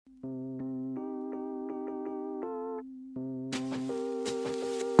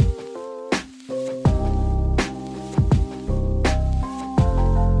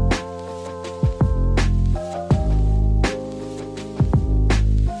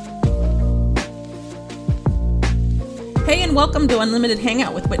Hey, and welcome to Unlimited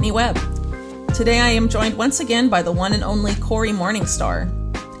Hangout with Whitney Webb. Today I am joined once again by the one and only Cory Morningstar.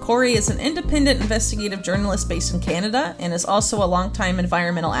 Cory is an independent investigative journalist based in Canada and is also a longtime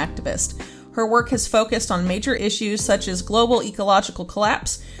environmental activist. Her work has focused on major issues such as global ecological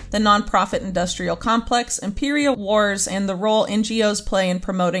collapse, the nonprofit industrial complex, imperial wars, and the role NGOs play in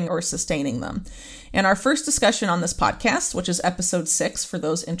promoting or sustaining them. In our first discussion on this podcast, which is episode 6 for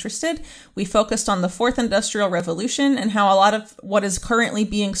those interested, we focused on the Fourth Industrial Revolution and how a lot of what is currently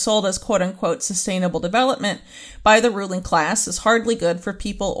being sold as quote-unquote sustainable development by the ruling class is hardly good for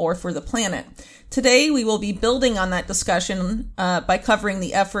people or for the planet. Today, we will be building on that discussion by covering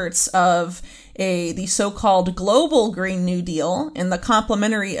the efforts of the so-called Global Green New Deal and the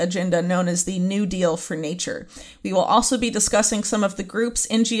complementary agenda known as the New Deal for Nature. We will also be discussing some of the groups,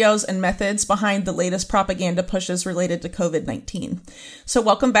 NGOs, and methods behind the latest propaganda pushes related to COVID-19. So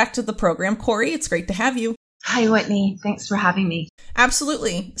welcome back to the program, Cory. It's great to have you. Hi, Whitney. Thanks for having me.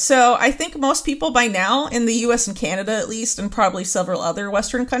 Absolutely. So I think most people by now, in the US and Canada at least, and probably several other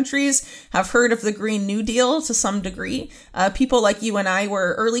Western countries, have heard of the Green New Deal to some degree. People like you and I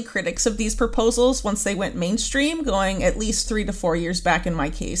were early critics of these proposals once they went mainstream, going at least 3 to 4 years back in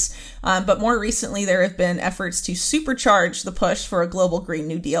my case. But more recently, there have been efforts to supercharge the push for a global Green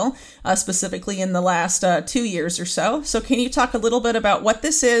New Deal, specifically in the last 2 years or so. So can you talk a little bit about what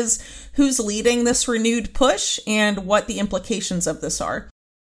this is, who's leading this renewed push, and what the implications of this are?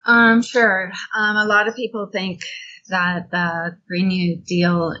 Sure. A lot of people think that the Green New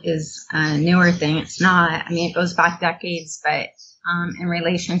Deal is a newer thing. It's not. I mean, it goes back decades, but in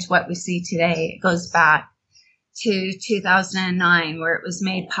relation to what we see today, it goes back to 2009, where it was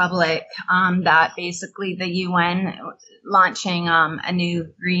made public that basically the UN launching a new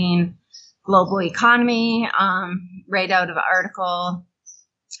green global economy, right out of an article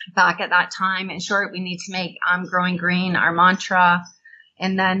back at that time. In short, we need to make growing green our mantra.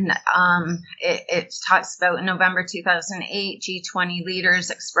 And then it talks about in November 2008, G20 leaders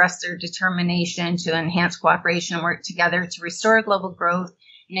expressed their determination to enhance cooperation and work together to restore global growth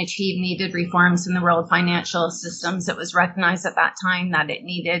and achieve needed reforms in the world financial systems. It was recognized at that time that it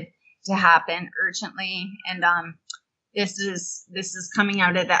needed to happen urgently. And this is coming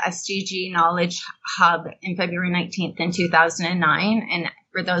out of the SDG Knowledge Hub in February 19th in 2009. And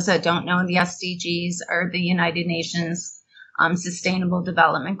for those that don't know, the SDGs are the United Nations Sustainable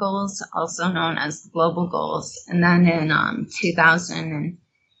Development Goals, also known as the Global Goals. And then in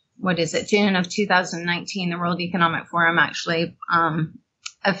June of 2019, the World Economic Forum actually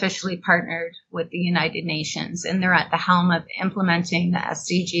officially partnered with the United Nations, and they're at the helm of implementing the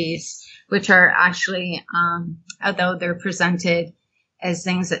SDGs, which are actually, although they're presented as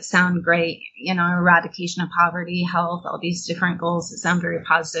things that sound great, eradication of poverty, health, all these different goals that sound very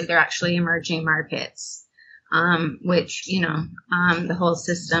positive, they're actually emerging markets, which, the whole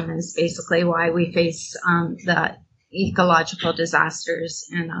system is basically why we face the ecological disasters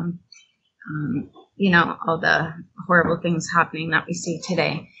and, all the horrible things happening that we see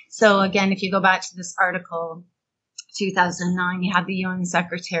today. So again, if you go back to this article, 2009, you had the UN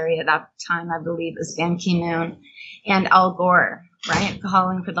Secretary at that time, I believe, was Ban Ki-moon, and Al Gore, right,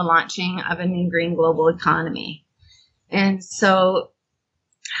 calling for the launching of a new green global economy. And so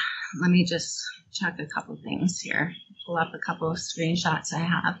let me just check a couple things here, pull up a couple of screenshots I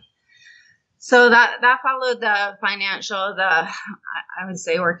have. So that followed the I would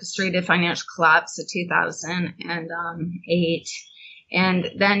say, orchestrated financial collapse of 2008.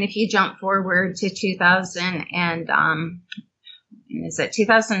 And then if you jump forward to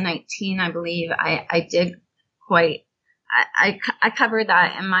 2019, I believe, I covered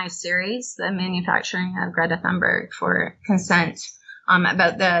that in my series, The Manufacturing of Greta Thunberg for Consent,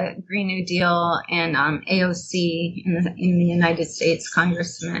 about the Green New Deal and AOC in the United States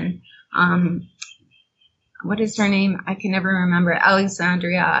Congressman. What is her name? I can never remember.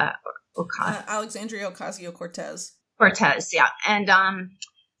 Alexandria Ocasio-Cortez. Yeah. And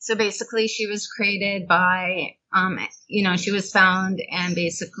so basically she was created by, she was found and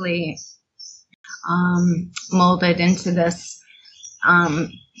basically molded into this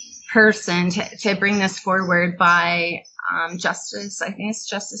person to bring this forward by Justice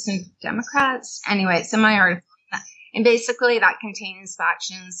and Democrats. Anyway, it's in my article. And basically that contains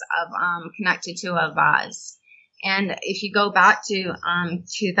factions of connected to a vase. And if you go back to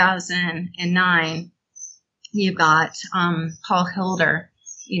 2009, you've got Paul Hilder.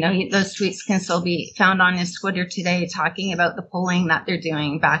 Those tweets can still be found on his Twitter today, talking about the polling that they're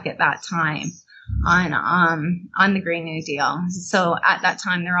doing back at that time on the Green New Deal. So at that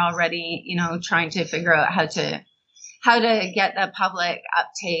time, they're already, trying to figure out how to get the public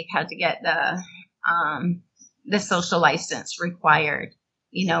uptake, how to get the the social license required,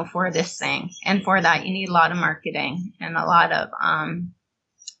 for this thing. And for that, you need a lot of marketing and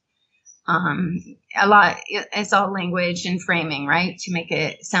it's all language and framing, right? To make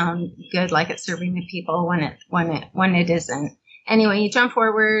it sound good, like it's serving the people when it isn't. Anyway, you jump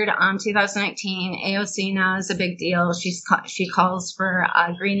forward, 2019, AOC now is a big deal. She calls for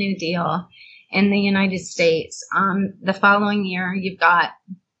a Green New Deal in the United States. The following year, you've got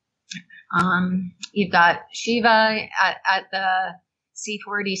Shiva at the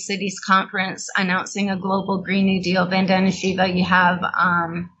C40 Cities Conference announcing a global Green New Deal. Vandana Shiva, you have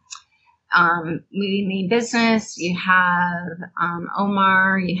We Mean Business, you have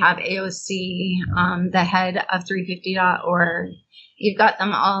Omar, you have AOC, the head of 350.org. You've got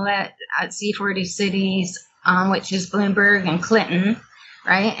them all at C40 Cities, which is Bloomberg and Clinton,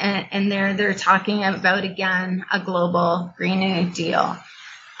 right? And they're talking about, again, a global Green New Deal.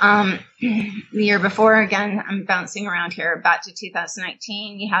 The year before, again, I'm bouncing around here, back to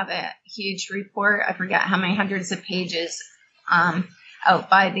 2019, you have a huge report, I forget how many hundreds of pages, out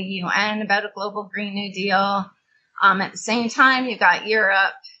by the UN about a global Green New Deal. At the same time, you've got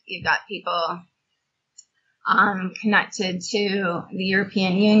Europe, you've got people connected to the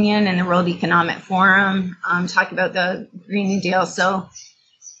European Union and the World Economic Forum, talking about the Green New Deal. So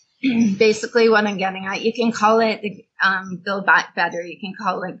basically what I'm getting at, you can call it the Build Back Better, you can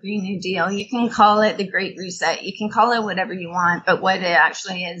call it Green New Deal, you can call it the Great Reset, you can call it whatever you want, but what it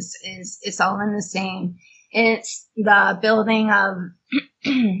actually is it's all in the same. It's the building of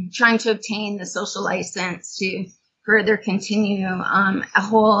trying to obtain the social license to further continue a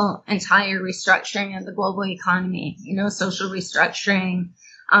whole entire restructuring of the global economy, social restructuring,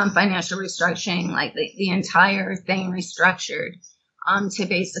 financial restructuring, like the entire thing restructured, to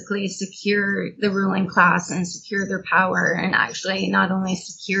basically secure the ruling class and secure their power, and actually not only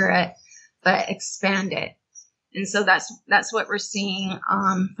secure it, but expand it. And so that's what we're seeing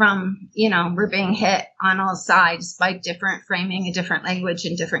from, we're being hit on all sides by different framing and different language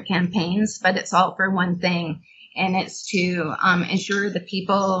and different campaigns, but it's all for one thing. And it's to ensure the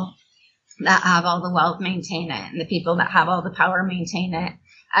people that have all the wealth maintain it, and the people that have all the power maintain it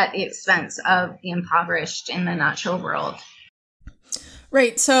at the expense of the impoverished in the natural world.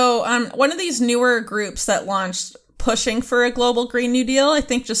 Right. So one of these newer groups that launched pushing for a global Green New Deal, I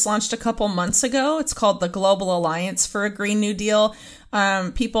think just launched a couple months ago. It's called the Global Alliance for a Green New Deal.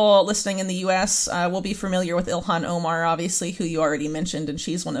 People listening in the U.S. Will be familiar with Ilhan Omar, obviously, who you already mentioned, and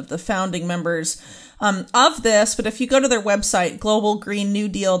she's one of the founding members of this. But if you go to their website,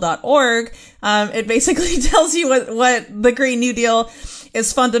 globalgreennewdeal.org, it basically tells you what the Green New Deal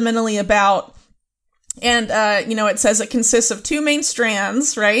is fundamentally about. And, it says it consists of two main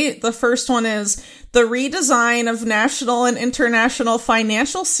strands, right? The first one is the redesign of national and international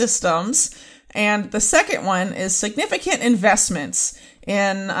financial systems. And the second one is significant investments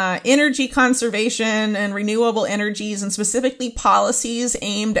in energy conservation and renewable energies, and specifically policies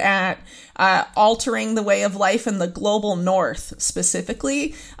aimed at altering the way of life in the global north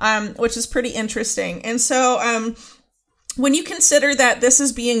specifically, which is pretty interesting. And so when you consider that this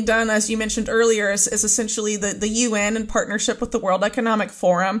is being done, as you mentioned earlier, is essentially the UN in partnership with the World Economic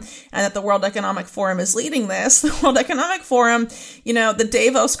Forum, and that the World Economic Forum is leading this. The World Economic Forum, the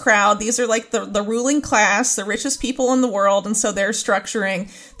Davos crowd, these are like the ruling class, the richest people in the world. And so they're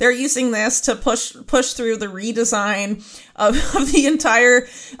using this to push through the redesign of the entire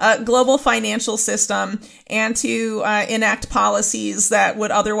global financial system, and to enact policies that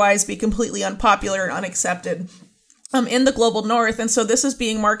would otherwise be completely unpopular and unaccepted in the global north. And so this is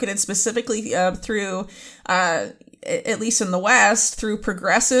being marketed specifically through, at least in the West, through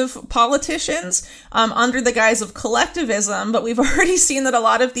progressive politicians under the guise of collectivism. But we've already seen that a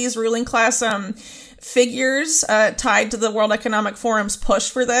lot of these ruling class figures tied to the World Economic Forum's push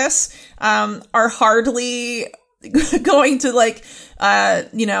for this are hardly going to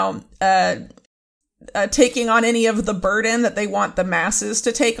taking on any of the burden that they want the masses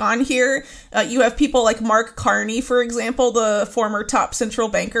to take on here. You have people like Mark Carney, for example, the former top central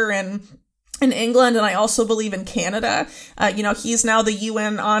banker in England, and I also believe in Canada. He's now the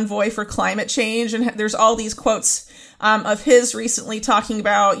UN envoy for climate change, and there's all these quotes of his recently talking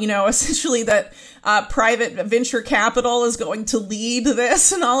about, essentially that private venture capital is going to lead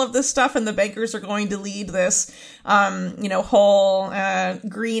this and all of this stuff, and the bankers are going to lead this, whole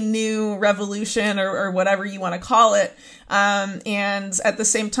green new revolution or whatever you want to call it. And at the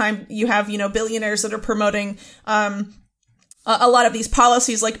same time, you have, billionaires that are promoting a lot of these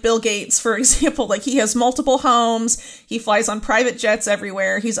policies, like Bill Gates, for example, like he has multiple homes, he flies on private jets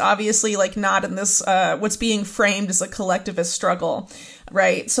everywhere. He's obviously like not in this, what's being framed as a collectivist struggle,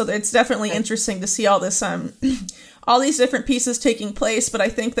 right? So it's definitely interesting to see all this, all these different pieces taking place. But I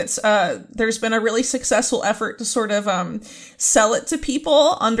think that there's been a really successful effort to sort of sell it to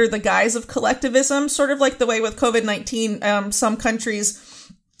people under the guise of collectivism, sort of like the way with COVID-19, some countries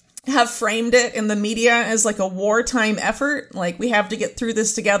have framed it in the media as like a wartime effort. Like, we have to get through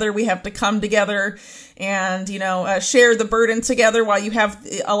this together. We have to come together and, share the burden together, while you have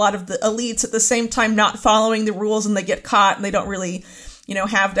a lot of the elites at the same time not following the rules, and they get caught, and they don't really,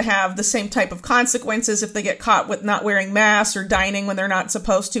 have to have the same type of consequences if they get caught with not wearing masks or dining when they're not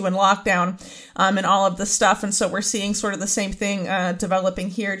supposed to in lockdown, and all of this stuff. And so we're seeing sort of the same thing developing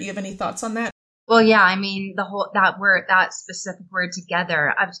here. Do you have any thoughts on that? Well, yeah, I mean, that specific word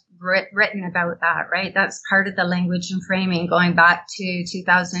together, I've written about that, right? That's part of the language and framing going back to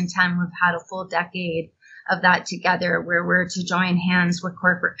 2010. We've had a full decade of that together, where we're to join hands with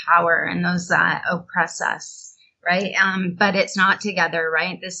corporate power and those that oppress us, right? But it's not together,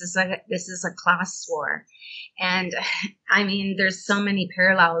 right? This is a class war. And I mean, there's so many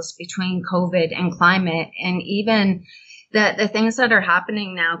parallels between COVID and climate, and even the things that are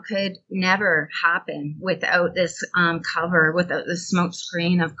happening now could never happen without this cover, without the smoke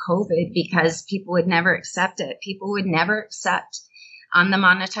screen of COVID, because people would never accept it. People would never accept the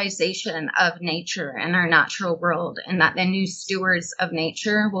monetization of nature and our natural world, and that the new stewards of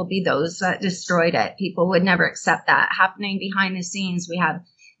nature will be those that destroyed it. People would never accept that. Happening behind the scenes, we have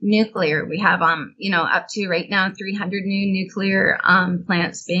nuclear. We have, up to right now, 300 new nuclear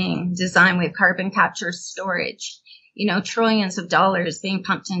plants being designed with carbon capture storage. Trillions of dollars being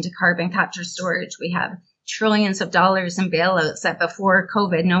pumped into carbon capture storage. We have trillions of dollars in bailouts that before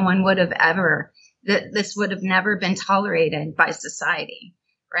COVID, no one would have ever, this would have never been tolerated by society,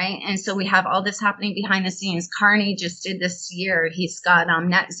 right? And so we have all this happening behind the scenes. Carney just did this year. He's got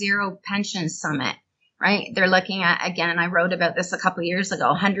net zero pension summit, right? They're looking at, again, I wrote about this a couple of years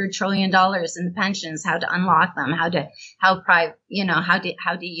ago, $100 trillion in the pensions, how to unlock them, how to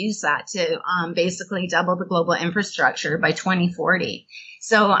use that to basically double the global infrastructure by 2040.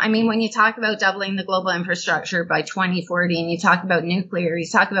 So, I mean, when you talk about doubling the global infrastructure by 2040, and you talk about nuclear, you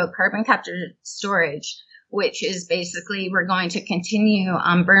talk about carbon capture storage, which is basically we're going to continue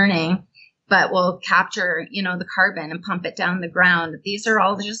burning, but we'll capture, the carbon and pump it down the ground. These are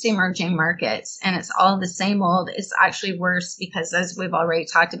all just emerging markets, and it's all the same old. It's actually worse because, as we've already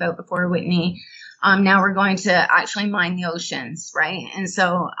talked about before, Whitney, now we're going to actually mine the oceans, right? And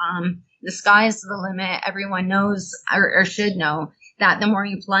so the sky's the limit. Everyone knows or should know that the more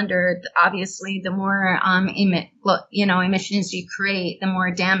you plunder, obviously, the more emissions you create, the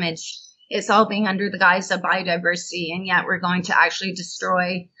more damage. It's all being under the guise of biodiversity, and yet we're going to actually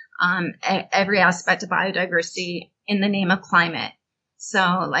destroy every aspect of biodiversity in the name of climate.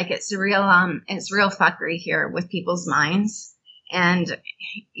 So, like, it's real fuckery here with people's minds. And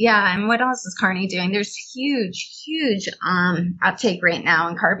yeah, and what else is Carney doing? There's huge uptake right now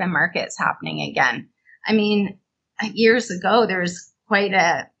in carbon markets happening again. I mean, years ago there was quite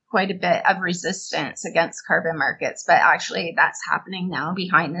a bit of resistance against carbon markets, but actually that's happening now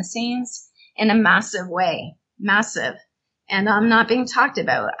behind the scenes in a massive way, massive. And not being talked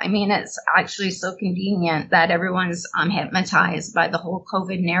about. I mean, it's actually so convenient that everyone's hypnotized by the whole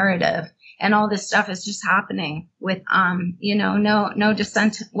COVID narrative, and all this stuff is just happening with no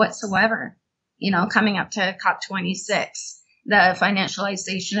dissent whatsoever. Coming up to COP26, the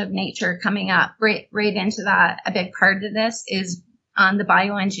financialization of nature coming up right into that. A big part of this is on the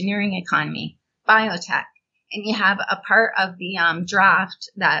bioengineering economy, biotech, and you have a part of the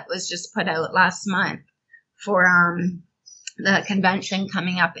draft that was just put out last month for the convention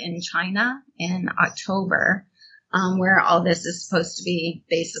coming up in China in October, where all this is supposed to be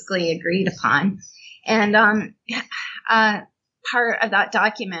basically agreed upon. And part of that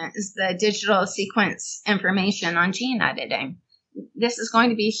document is the digital sequence information on gene editing. This is going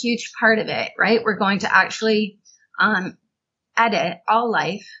to be a huge part of it, right? We're going to actually edit all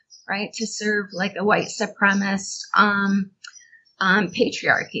life, right, to serve like a white supremacist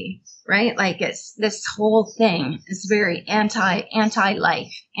patriarchy. Right? Like, it's this whole thing is very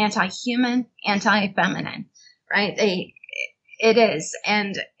anti-life, anti-human, anti-feminine, right? It is.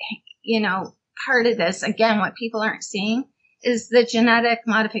 And, part of this, again, what people aren't seeing is the genetic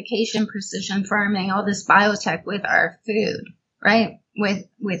modification, precision farming, all this biotech with our food, right?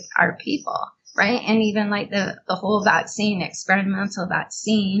 With our people, right? And even like the whole vaccine, experimental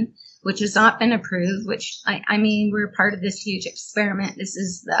vaccine, which has not been approved, which I mean, we're part of this huge experiment. This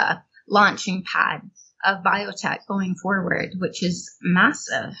is the launching pad of biotech going forward, which is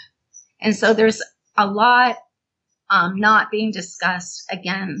massive. And so there's a lot not being discussed,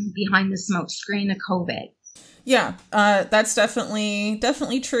 again, behind the smoke screen of COVID. Yeah, that's definitely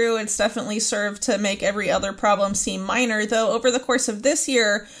true. It's definitely served to make every other problem seem minor, though over the course of this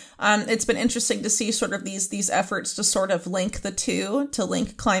year, it's been interesting to see sort of these efforts to sort of link the two, to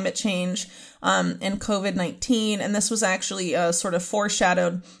link climate change and COVID-19. And this was actually sort of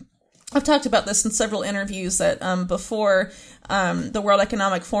foreshadowed. I've talked about this in several interviews that before the World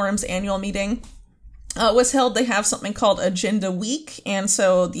Economic Forum's annual meeting was held, they have something called Agenda Week. And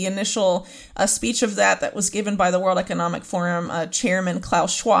so the initial speech of that was given by the World Economic Forum chairman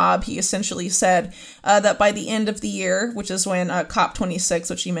Klaus Schwab, he essentially said that by the end of the year, which is when COP26,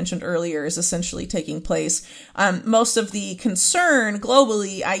 which you mentioned earlier, is essentially taking place, most of the concern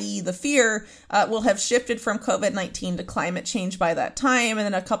globally, i.e. the fear, will have shifted from COVID-19 to climate change by that time. And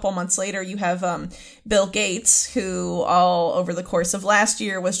then a couple months later, you have Bill Gates, who all over the course of last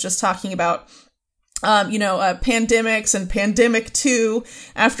year was just talking about pandemics and pandemic 2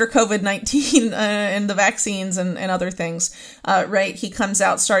 after COVID-19 and the vaccines and other things, right? He comes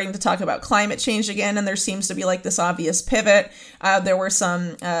out starting to talk about climate change again, and there seems to be like this obvious pivot. There were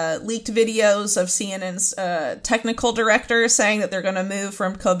some leaked videos of CNN's technical director saying that they're going to move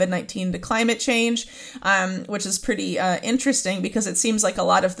from COVID-19 to climate change, which is pretty interesting because it seems like a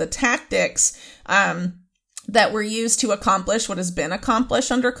lot of the tactics that were used to accomplish what has been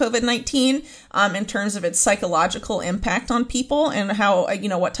accomplished under COVID-19 in terms of its psychological impact on people and how,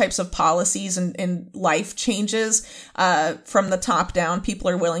 what types of policies and life changes from the top down people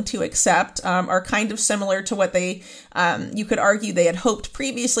are willing to accept are kind of similar to what they, you could argue they had hoped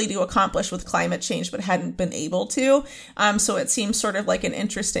previously to accomplish with climate change but hadn't been able to. So it seems sort of like an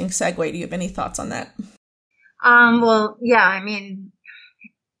interesting segue. Do you have any thoughts on that? Well, yeah, I mean,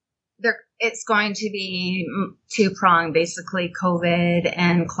 it's going to be two-pronged, basically COVID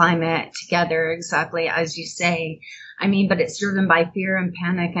and climate together, exactly as you say. I mean, but it's driven by fear and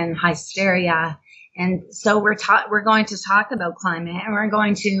panic and hysteria. And so we're going to talk about climate, and we're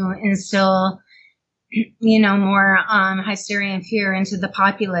going to instill, more hysteria and fear into the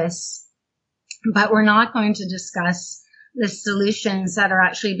populace. But we're not going to discuss the solutions that are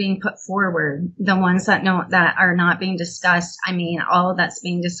actually being put forward, the ones that are not being discussed. I mean, all that's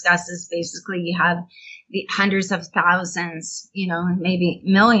being discussed is basically you have the hundreds of thousands, maybe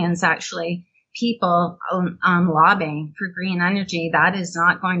millions actually, people lobbying for green energy. That is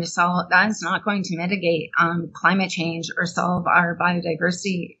not going to mitigate climate change or solve our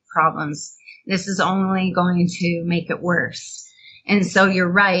biodiversity problems. This is only going to make it worse. And so you're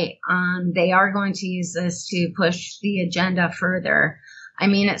right. They are going to use this to push the agenda further. I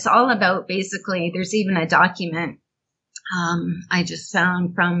mean, it's all about basically, there's even a document I just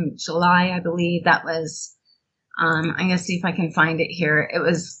found from July, I believe, that was, I'm going to see if I can find it here. It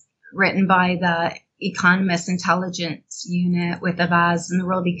was written by the Economist Intelligence Unit with Avaz and the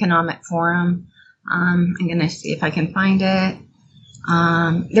World Economic Forum. I'm going to see if I can find it.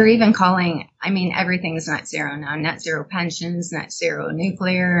 They're even calling, everything is net zero now, net zero pensions, net zero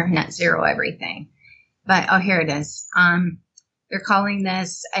nuclear, net zero everything. But, here it is. They're calling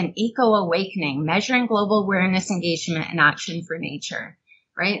this an eco-awakening, measuring global awareness, engagement, and action for nature,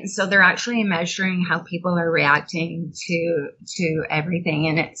 right? And so they're actually measuring how people are reacting to everything,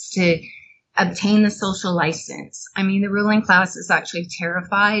 and it's to obtain the social license. I mean, the ruling class is actually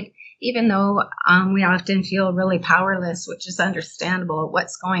terrified, even though we often feel really powerless, which is understandable,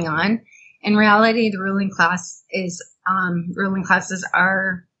 what's going on. In reality, the ruling classes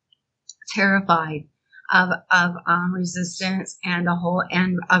are terrified of resistance and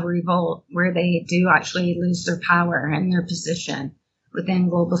a revolt where they do actually lose their power and their position within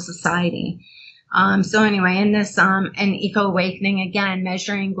global society. So anyway, in this, an eco-awakening, again,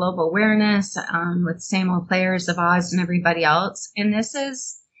 measuring global awareness with the same old players of Oz and everybody else. And this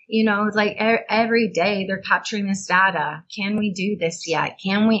is, like every day they're capturing this data. Can we do this yet?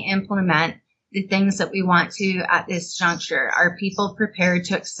 Can we implement the things that we want to at this juncture? Are people prepared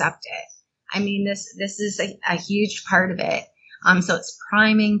to accept it? I mean, this is a huge part of it. So it's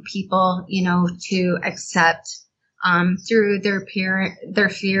priming people, to accept through their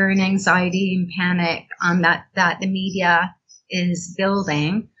fear and anxiety and panic that the media is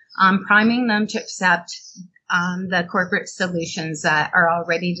building, priming them to accept the corporate solutions that are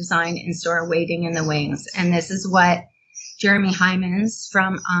already designed and so are waiting in the wings. And this is what Jeremy Hyman's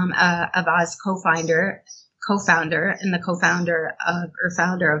from Avaz co-founder and the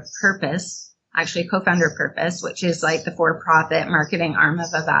founder of Purpose, actually co-founder of Purpose, which is like the for-profit marketing arm of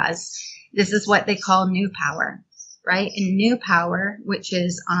Avaz. This is what they call new power. right? And new power, which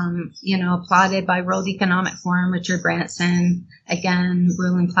is, applauded by World Economic Forum, Richard Branson, again,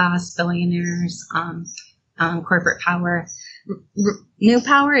 ruling class, billionaires, corporate power. New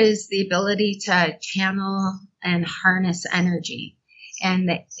power is the ability to channel and harness energy. And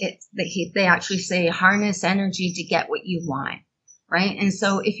they actually say harness energy to get what you want, right? And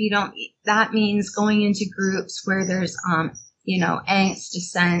so if you don't, that means going into groups where there's, angst,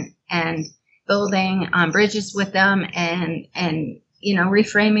 dissent, and building bridges with them and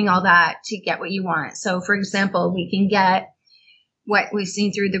reframing all that to get what you want. So, for example, we can get what we've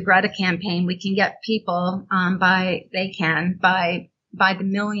seen through the Greta campaign. We can get people by the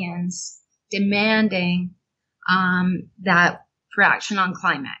millions demanding that for action on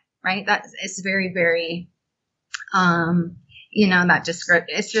climate, right? It's very, very, that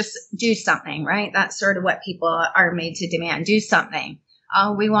it's just do something, right? That's sort of what people are made to demand. Do something.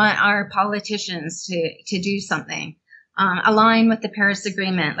 We want our politicians to do something. Align with the Paris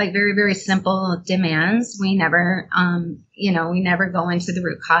Agreement, like very, very simple demands. We never go into the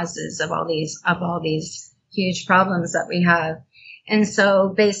root causes of all these huge problems that we have. And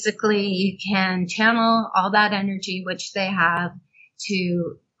so basically you can channel all that energy, which they have,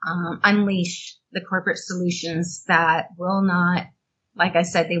 to unleash the corporate solutions that will not, like I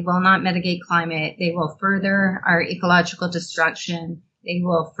said, they will not mitigate climate. They will further our ecological destruction. They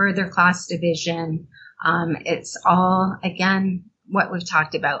will further class division. It's all, again, what we've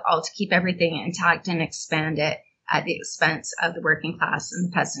talked about, all to keep everything intact and expand it at the expense of the working class and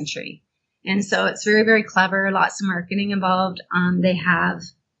the peasantry. And so it's very, very clever, lots of marketing involved. They have,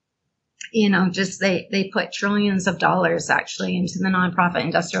 they put trillions of dollars actually into the nonprofit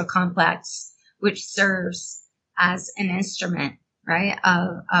industrial complex, which serves as an instrument, right,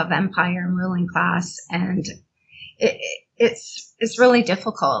 of empire and ruling class. And it's really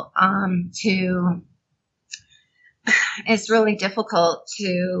difficult to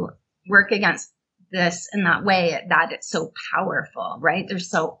work against this in that way, that it's so powerful, right? They're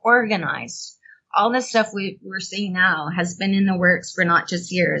so organized. All the stuff we're seeing now has been in the works for not just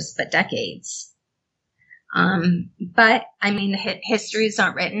years, but decades. But I mean, history is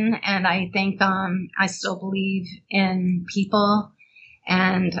not written, and I think I still believe in people,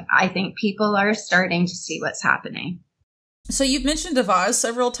 and I think people are starting to see what's happening. So you've mentioned Avaaz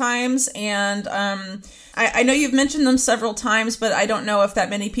several times, and I know you've mentioned them several times, but I don't know if that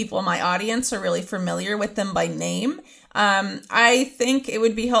many people in my audience are really familiar with them by name. I think it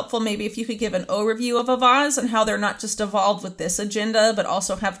would be helpful maybe if you could give an overview of Avaaz and how they're not just evolved with this agenda, but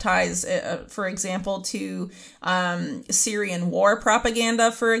also have ties, for example, to Syrian war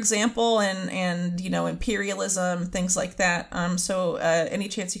propaganda, for example, and imperialism, things like that. So any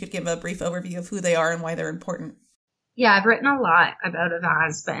chance you could give a brief overview of who they are and why they're important? Yeah, I've written a lot about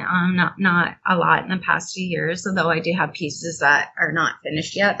Avaaz, but not a lot in the past few years, although I do have pieces that are not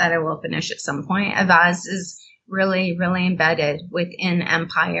finished yet that I will finish at some point. Avaaz is really, really embedded within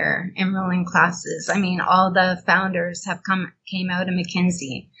empire and ruling classes. I mean, all the founders came out of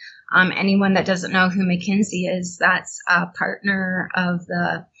McKinsey. Anyone that doesn't know who McKinsey is, that's a partner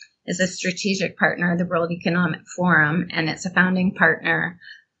is a strategic partner of the World Economic Forum, and it's a founding partner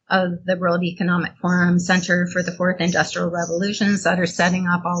of the World Economic Forum Center for the Fourth Industrial Revolutions that are setting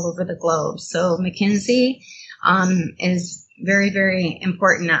up all over the globe. So McKinsey is very, very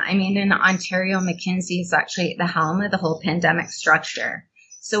important. I mean, in Ontario, McKinsey is actually at the helm of the whole pandemic structure.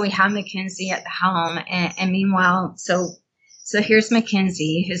 So we have McKinsey at the helm, and meanwhile, so here's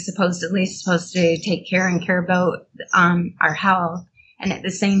McKinsey, who's supposed to take care about our health, and at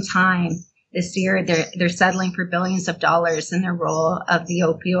the same time, this year, they're settling for billions of dollars in the role of the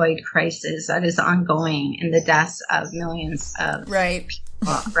opioid crisis that is ongoing and the deaths of millions of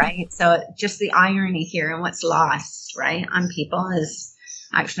people, right? So just the irony here and what's lost, right, on people is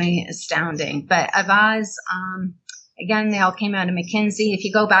actually astounding. But Avaaz, again, they all came out of McKinsey. If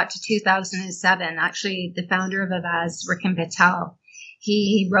you go back to 2007, actually, the founder of Avaaz, Rikin Patel,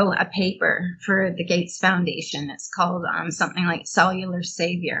 he wrote a paper for the Gates Foundation. It's called something like Cellular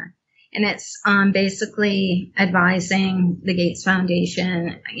Savior. And it's basically advising the Gates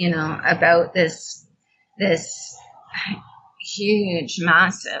Foundation, about this huge,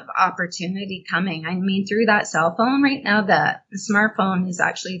 massive opportunity coming. I mean, through that cell phone right now, the smartphone is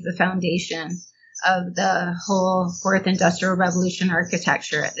actually the foundation of the whole Fourth Industrial Revolution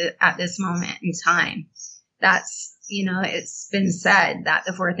architecture at this moment in time. That's, it's been said that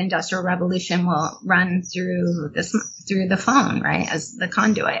the Fourth Industrial Revolution will run through the phone, right, as the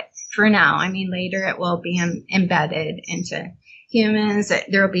conduit. For now, I mean, later it will be embedded into humans.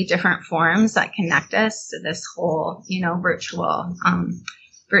 There will be different forms that connect us to this whole,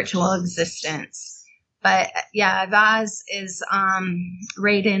 virtual existence. But yeah, Vaz is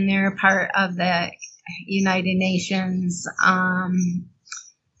right in there, part of the United Nations.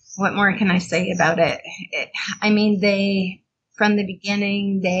 What more can I say about it? They, from the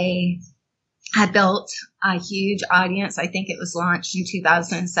beginning, they had built a huge audience. I think it was launched in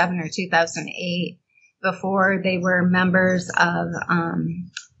 2007 or 2008. Before they were members of,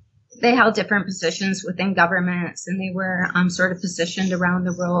 they held different positions within governments, and they were sort of positioned around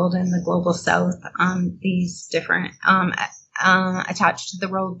the world in the global south, these different, attached to the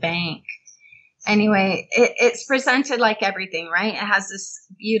World Bank. Anyway, it's presented like everything, right? It has this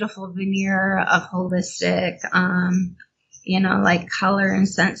beautiful veneer of holistic, like color and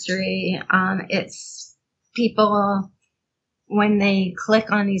sensory. It's people, when they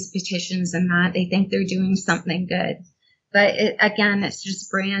click on these petitions and that, they think they're doing something good. But it's just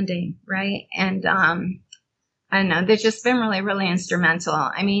branding, right? And I don't know, they've just been really, really instrumental.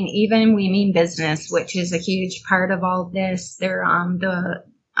 I mean, even We Mean Business, which is a huge part of all this. They're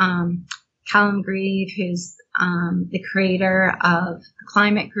Callum Grieve, who's the creator of the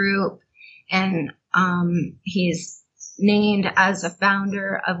Climate Group, and he's named as a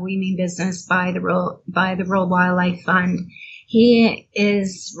founder of We Mean Business by the World Wildlife Fund. He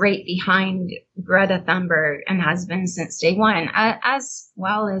is right behind Greta Thunberg and has been since day one, as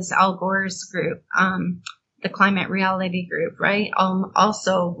well as Al Gore's group, the Climate Reality Group, right?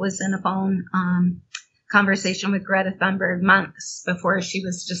 Also was in a phone conversation with Greta Thunberg months before she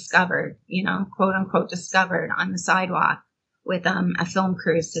was discovered, quote unquote discovered on the sidewalk with a film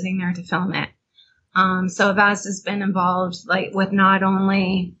crew sitting there to film it. So Vaz has been involved with not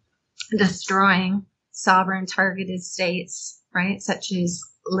only destroying sovereign targeted states, right, such as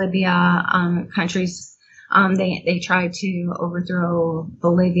Libya, countries. They tried to overthrow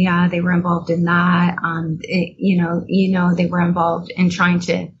Bolivia. They were involved in that. They were involved in trying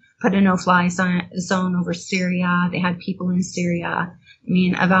to put a no-fly zone over Syria. They had people in Syria. I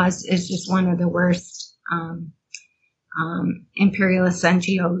mean, Vaz is just one of the worst imperialist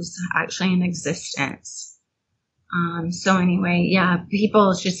NGOs actually in existence. So anyway, yeah,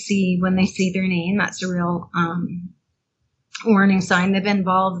 people just see, when they see their name, that's a real warning sign. They've been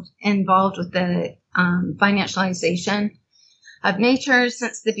involved with the financialization of nature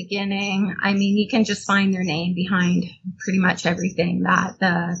since the beginning. I mean, you can just find their name behind pretty much everything that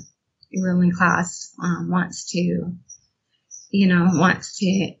the ruling class wants to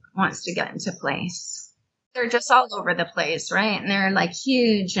get into place. They're just all over the place, right? And they're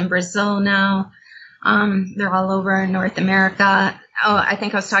huge in Brazil now. They're all over North America. Oh, I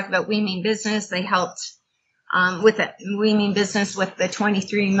think I was talking about We Mean Business. They helped with it. We Mean Business with the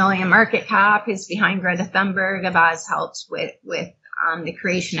 23 million market cap is behind Greta Thunberg. Vaz helped with the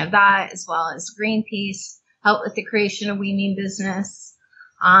creation of that, as well as Greenpeace helped with the creation of We Mean Business.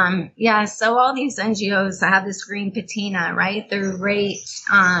 So all these NGOs have this green patina, right? They're right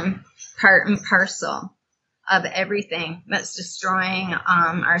part and parcel of everything that's destroying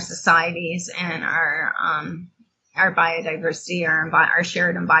our societies and our biodiversity, our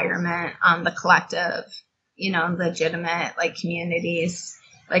shared environment, the collective, legitimate communities.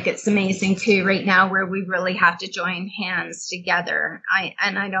 It's amazing too right now where we really have to join hands together. I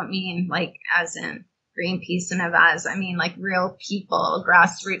don't mean as in Greenpeace and Vaz. I mean real people,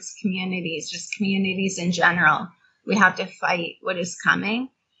 grassroots communities, just communities in general. We have to fight what is coming.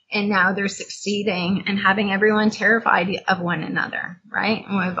 And now they're succeeding and having everyone terrified of one another, right?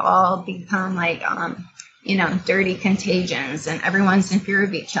 And we've all become dirty contagions, and everyone's in fear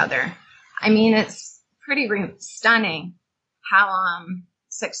of each other. I mean, it's pretty stunning how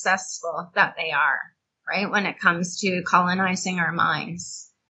successful that they are, right? When it comes to colonizing our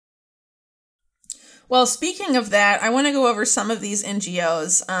minds. Well, speaking of that, I want to go over some of these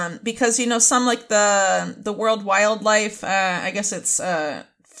NGOs because, some like the World Wildlife, I guess it's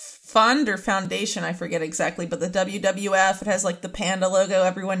fund or foundation, I forget exactly, but the WWF, it has the panda logo,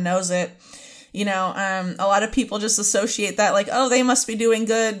 everyone knows it. A lot of people just associate that they must be doing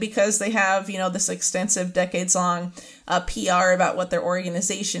good because they have, this extensive decades-long PR about what their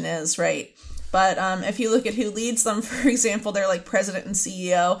organization is, right? But if you look at who leads them, for example, their president and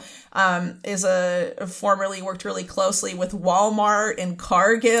CEO is formerly worked really closely with Walmart and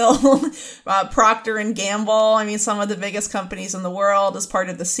Cargill, Procter and Gamble. I mean, some of the biggest companies in the world as part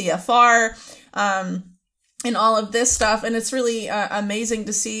of the CFR. And all of this stuff. And it's really amazing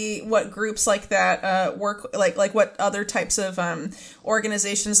to see what groups like that work, like what other types of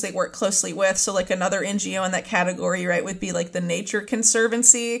organizations they work closely with. So another NGO in that category, right, would be the Nature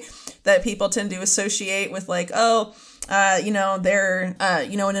Conservancy that people tend to associate with they're,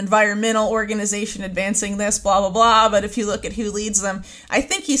 an environmental organization advancing this, blah, blah, blah. But if you look at who leads them, I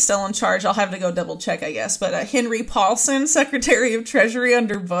think he's still in charge. I'll have to go double check, I guess. But Henry Paulson, Secretary of Treasury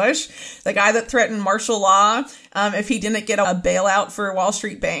under Bush, the guy that threatened martial law if he didn't get a bailout for Wall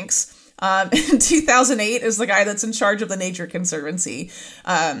Street banks. In 2008 is the guy that's in charge of the Nature Conservancy,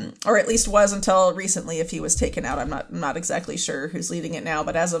 or at least was until recently. If he was taken out, I'm not exactly sure who's leading it now,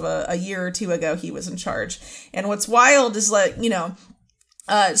 but as of a year or two ago, he was in charge. And what's wild is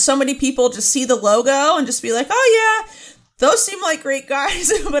so many people just see the logo and just be like, oh yeah, those seem like great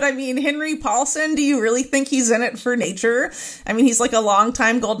guys. But I mean, Henry Paulson, do you really think he's in it for nature? I mean, he's like a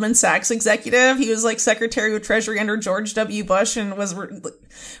longtime Goldman Sachs executive. He was like Secretary of Treasury under George W. Bush and was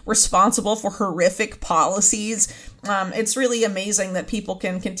responsible for horrific policies. It's really amazing that people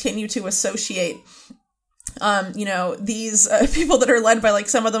can continue to associate these people that are led by like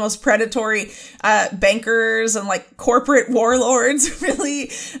some of the most predatory bankers and like corporate warlords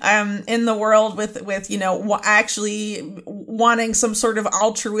really in the world with actually wanting some sort of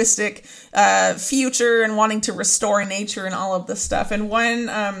altruistic future and wanting to restore nature and all of this stuff. And one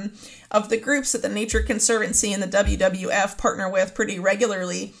of the groups that the Nature Conservancy and the WWF partner with pretty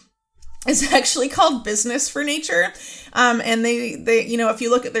regularly is actually called Business for Nature. And they, if you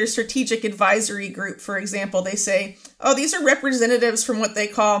look at their strategic advisory group, for example, they say, oh, these are representatives from what they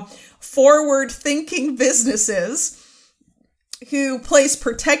call forward-thinking businesses who place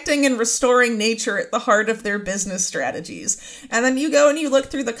protecting and restoring nature at the heart of their business strategies. And then you go and you look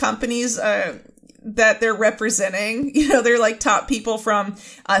through the companies, that they're representing, they're like top people from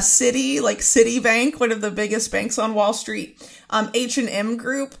Citi, like Citibank, one of the biggest banks on Wall Street, H&M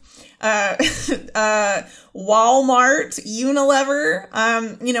Group, Walmart, Unilever.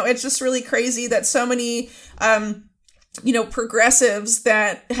 It's just really crazy that so many, progressives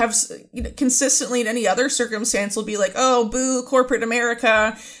that have consistently in any other circumstance will be like, oh, boo, corporate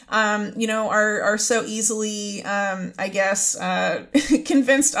America, are so easily,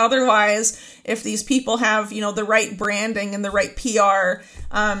 convinced otherwise if these people have, the right branding and the right PR,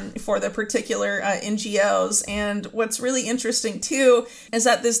 for the particular NGOs. And what's really interesting too is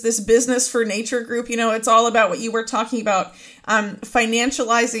that this Business for Nature group, it's all about what you were talking about,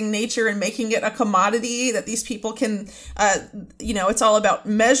 financializing nature and making it a commodity that these people can, it's all about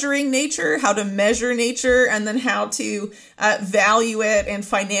measuring nature, how to measure nature, and then how to value it and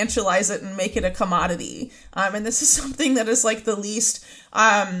financialize it and make it a commodity. And this is something that is like the least,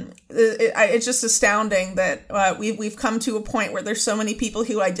 it's just astounding that we've come to a point where there's so many people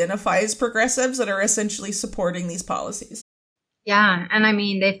who identify as progressives that are essentially supporting these policies. Yeah. And I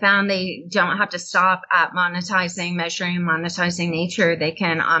mean, they found they don't have to stop at measuring and monetizing nature. They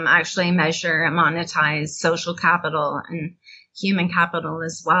can actually measure and monetize social capital and human capital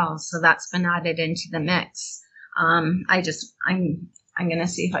as well. So that's been added into the mix. I'm going to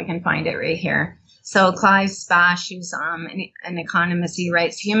see if I can find it right here. So Clive Spash, who's an economist, he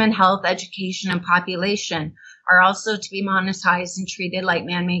writes, human health, education, and population are also to be monetized and treated like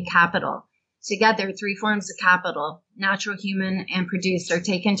man-made capital. Together, three forms of capital, natural, human, and produced, are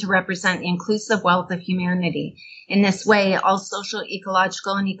taken to represent the inclusive wealth of humanity. In this way, all social,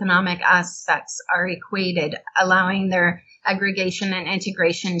 ecological, and economic aspects are equated, allowing their aggregation and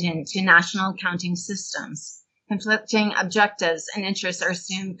integration into national accounting systems. Conflicting objectives and interests are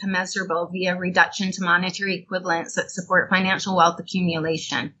assumed commensurable via reduction to monetary equivalents that support financial wealth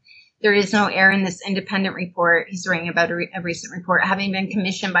accumulation. There is no error in this independent report. He's writing about a recent report having been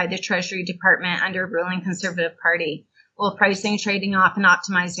commissioned by the Treasury Department under a ruling Conservative Party. While pricing, trading off, and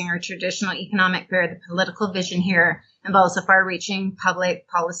optimizing our traditional economic fare, the political vision here involves a far-reaching public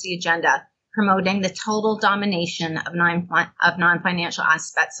policy agenda, promoting the total domination of non-financial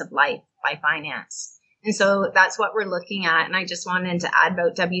aspects of life by finance. And so that's what we're looking at. And I just wanted to add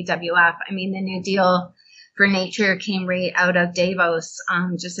about WWF. I mean, the New Deal for Nature came right out of Davos,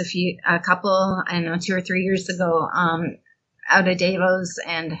 just a couple, 2 or 3 years ago, out of Davos,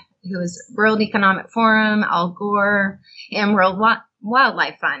 and it was World Economic Forum, Al Gore, and World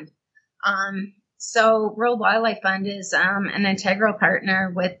Wildlife Fund. So World Wildlife Fund is an integral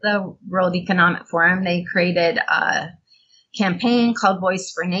partner with the World Economic Forum. They created a campaign called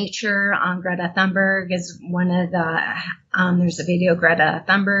Voice for Nature. Greta Thunberg is one of the, there's a video Greta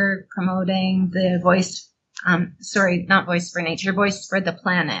Thunberg promoting the not Voice for Nature, Voice for the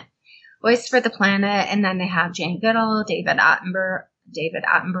Planet. Voice for the Planet, and then they have Jane Goodall, David Attenborough,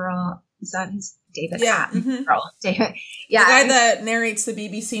 is that his? David Attenborough. Mm-hmm. The guy that narrates the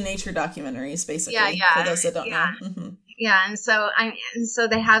BBC Nature documentaries, basically, for those that don't know. Mm-hmm. Yeah, and so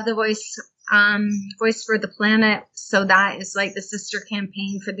they have the Voice Voice for the Planet. So that is like the sister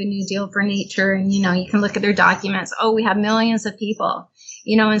campaign for the New Deal for Nature. And, you can look at their documents. Oh, we have millions of people,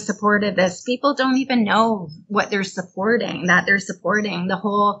 in support of this. People don't even know what they're supporting, that they're supporting the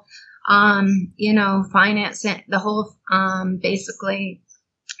whole, financing, the whole, basically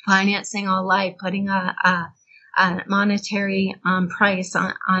financing all life, putting a monetary price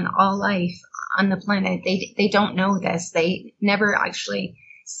on all life on the planet. They don't know this. They never actually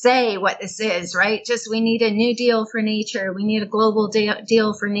say what this is, right? Just we need a new deal for nature. We need a global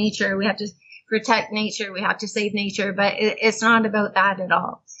deal for nature. We have to protect nature. We have to save nature. But it's not about that at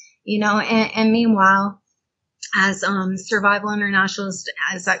all, And meanwhile, as Survival International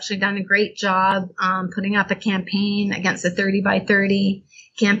has actually done a great job putting up a campaign against the 30 by 30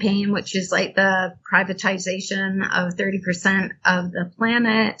 campaign, which is like the privatization of 30% of the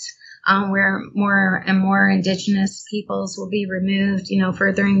planet, where more and more indigenous peoples will be removed,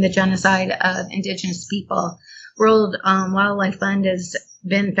 furthering the genocide of indigenous people. World Wildlife Fund has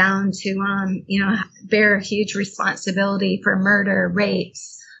been found to, bear a huge responsibility for murder,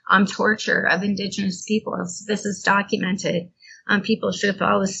 rapes, torture of indigenous peoples. This is documented. People should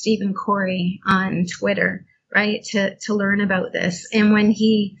follow Stephen Cory on Twitter, right, to learn about this. And when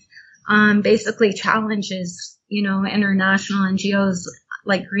he basically challenges, international NGOs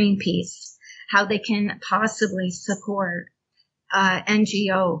like Greenpeace, how they can possibly support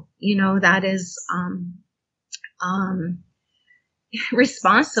NGO, that is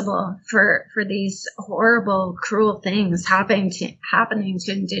responsible for these horrible, cruel things happening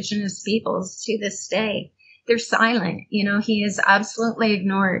to indigenous peoples to this day. They're silent. He is absolutely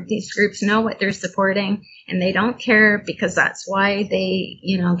ignored. These groups know what they're supporting and they don't care, because that's why they,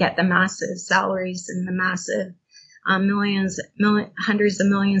 get the massive salaries and the massive hundreds of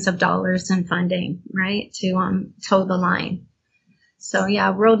millions of dollars in funding, right, to toe the line. So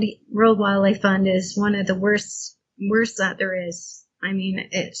yeah, World Wildlife Fund is one of the worst that there is. I mean,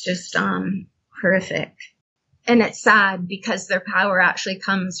 it's just horrific. And it's sad because their power actually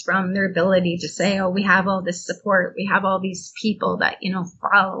comes from their ability to say, oh, we have all this support. We have all these people that,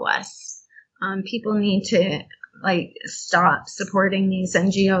 follow us. People need to stop supporting these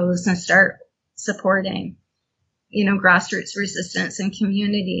NGOs and start supporting, grassroots resistance in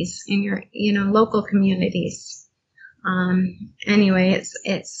communities, in your, local communities. Anyway,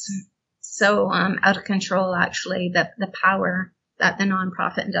 it's so out of control, actually, the power that the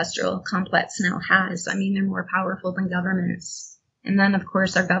nonprofit industrial complex now has. I mean, they're more powerful than governments. And then, of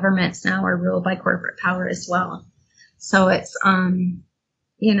course, our governments now are ruled by corporate power as well. So it's,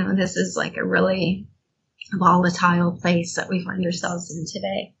 this is like a really volatile place that we find ourselves in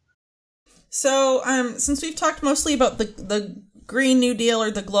today. So, since we've talked mostly about the Green New Deal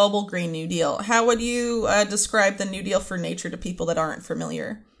or the global Green New Deal, how would you describe the New Deal for nature to people that aren't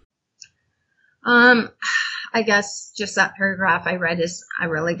familiar? I guess just that paragraph I read is a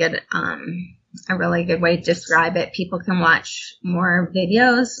really good way to describe it. People can watch more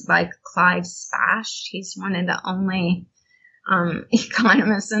videos by Clive Spash. He's one of the only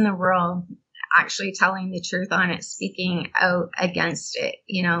economists in the world actually telling the truth on it, speaking out against it,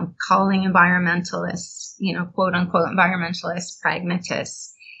 calling environmentalists, quote unquote environmentalists,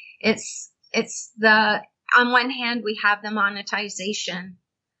 pragmatists. It's on one hand, we have the monetization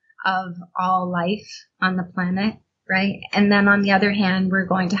of all life on the planet, right? And then on the other hand, we're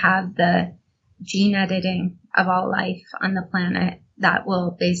going to have the gene editing of all life on the planet that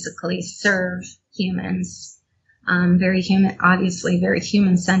will basically serve humans. Very human, obviously very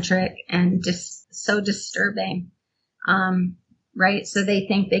human centric and just so disturbing. Right? So they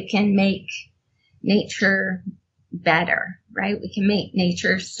think they can make nature better, right? We can make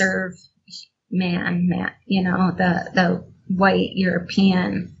nature serve man, the white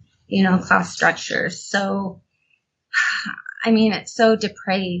European, class structure. So, I mean, it's so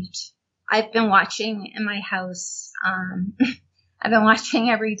depraved. I've been watching in my house, I've been watching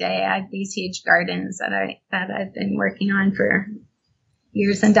every day. I have these huge gardens that I've been working on for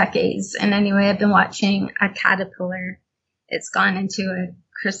years and decades. And anyway, I've been watching a caterpillar. It's gone into a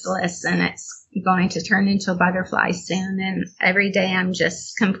chrysalis and it's going to turn into a butterfly soon. And every day I'm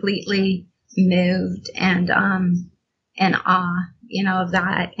just completely moved and in awe, of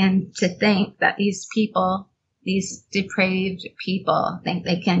that. And to think that these people, these depraved people, think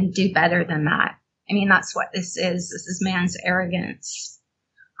they can do better than that. I mean, that's what this is. This is man's arrogance.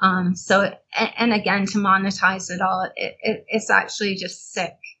 So, and again, to monetize it all, it's actually just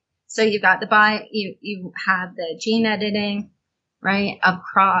sick. So you got you have the gene editing, right, of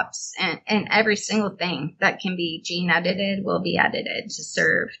crops, and every single thing that can be gene edited will be edited to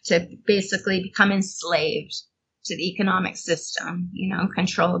serve, to basically become enslaved to the economic system,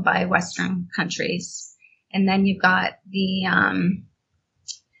 controlled by Western countries. And then you've got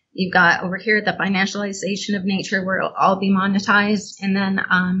over here the financialization of nature where it'll all be monetized. And then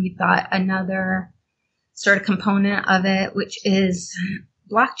you've got another sort of component of it, which is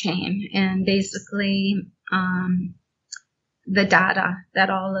blockchain and basically the data that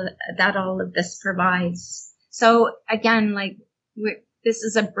all of this provides. So again, this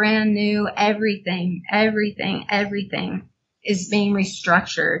is a brand new everything is being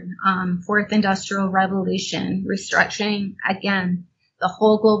restructured. Fourth industrial revolution, restructuring again the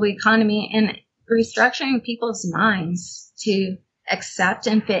whole global economy and restructuring people's minds to accept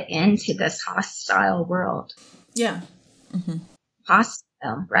and fit into this hostile world. Yeah. Mm-hmm.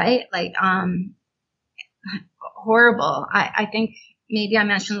 Hostile, right? Horrible. I think maybe I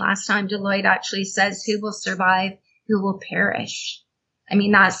mentioned last time, Deloitte actually says who will survive, who will perish. I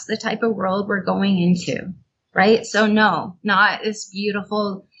mean, that's the type of world we're going into, right? So no, not this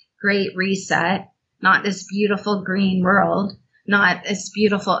beautiful great reset, not this beautiful green world, not this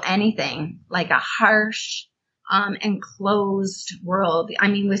beautiful anything, like a harsh, enclosed world. I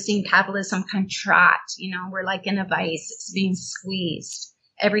mean, we've seen capitalism contract, we're like in a vice, it's being squeezed,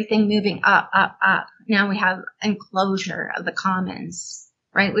 everything moving up, up, up. Now we have enclosure of the commons,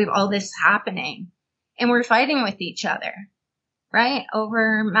 right? We have all this happening and we're fighting with each other, right?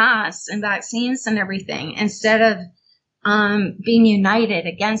 Over masks and vaccines and everything instead of being united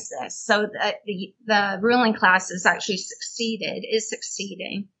against this. So that the ruling class is actually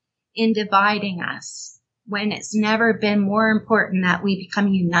succeeding in dividing us when it's never been more important that we become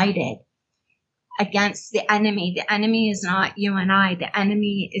united against the enemy. The enemy is not you and I. The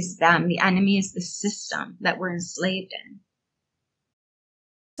enemy is them. The enemy is the system that we're enslaved in.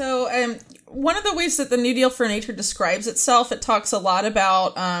 So one of the ways that the New Deal for Nature describes itself, it talks a lot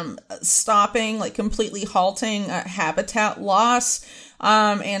about stopping, completely halting habitat loss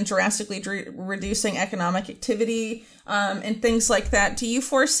and drastically reducing economic activity and things like that. Do you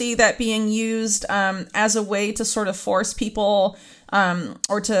foresee that being used as a way to sort of force people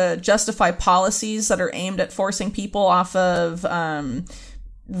or to justify policies that are aimed at forcing people off of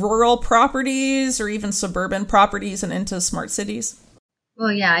rural properties or even suburban properties and into smart cities?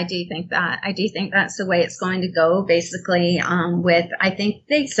 Well, yeah, I do think that. I do think that's the way it's going to go, basically, I think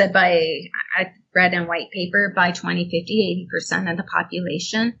they said I read in white paper, by 2050, 80% of the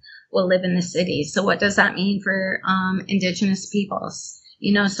population will live in the cities. So what does that mean for Indigenous peoples?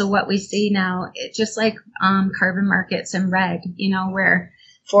 So what we see now, it's just like carbon markets in red, where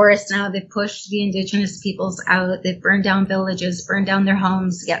forests now, they've pushed the Indigenous peoples out. They've burned down villages, burned down their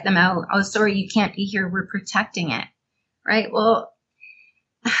homes, get them out. Oh, sorry, you can't be here. We're protecting it, right? Well,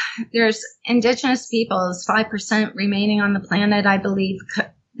 there's Indigenous peoples, 5% remaining on the planet, I believe.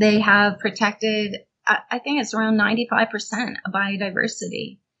 They have protected, I think it's around 95% of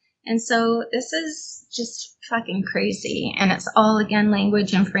biodiversity. And so this is just fucking crazy. And it's all, again,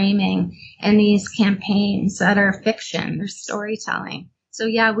 language and framing and these campaigns that are fiction, they're storytelling. So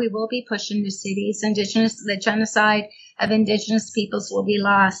yeah, we will be pushed into cities. The genocide of Indigenous peoples will be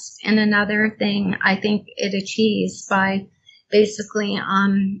lost. And another thing I think it achieves by basically,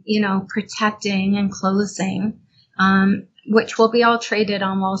 protecting and closing, which will be all traded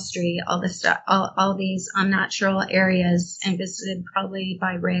on Wall Street, all this stuff, all these natural areas and visited probably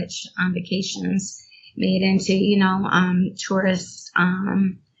by rich vacations made into, tourist,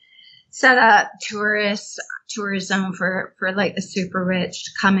 set up tourism for like the super rich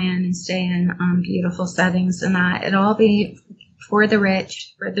to come in and stay in beautiful settings and that. It'll all be for the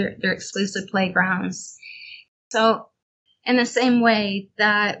rich, for their exclusive playgrounds. So, in the same way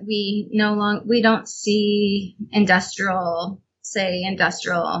that we don't see industrial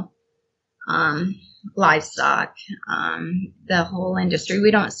livestock, the whole industry, we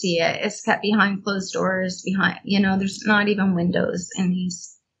don't see it. It's kept behind closed doors, there's not even windows in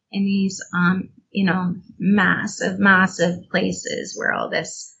these, massive places where all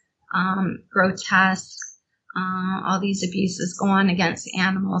this, grotesque, all these abuses go on against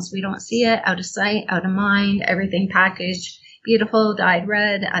animals. We don't see it. Out of sight, out of mind, everything packaged, beautiful, dyed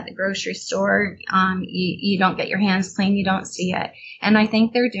red at the grocery store. You don't get your hands clean. You don't see it. And I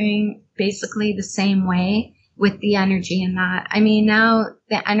think they're doing basically the same way with the energy in that. I mean, now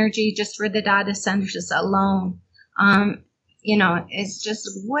the energy just for the data centers alone, is just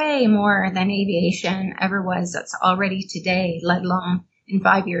way more than aviation ever was. That's already today, let alone in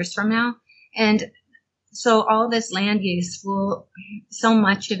 5 years from now. And so all this land use so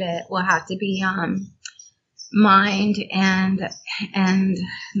much of it will have to be mined and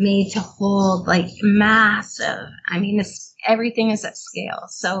made to hold like massive. I mean, everything is at scale.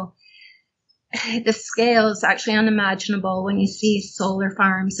 So the scale is actually unimaginable when you see solar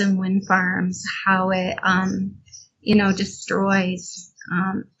farms and wind farms, how it, destroys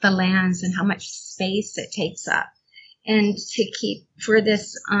the lands and how much space it takes up. And to keep for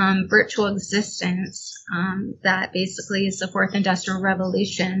this virtual existence that basically is the fourth industrial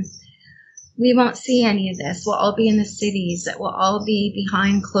revolution, we won't see any of this. We'll all be in the cities. It will all be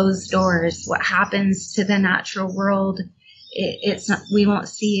behind closed doors. What happens to the natural world, it's not, we won't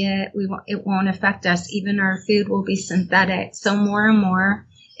see it. It won't affect us. Even our food will be synthetic. So more and more,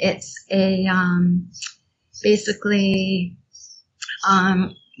 it's a basically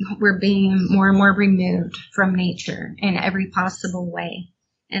we're being more and more removed from nature in every possible way.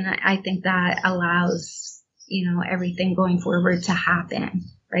 And I think that allows, everything going forward to happen,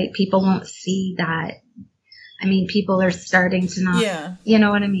 right? People won't see that. I mean, people are starting to not, you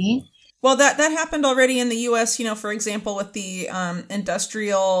know what I mean? Well, that happened already in the U.S., for example, with the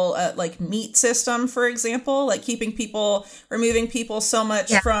industrial meat system, for example, removing people so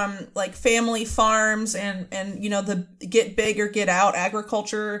much from like family farms and the get big or get out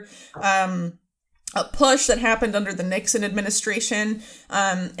agriculture a push that happened under the Nixon administration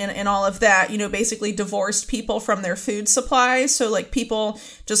and all of that, basically divorced people from their food supplies. So like people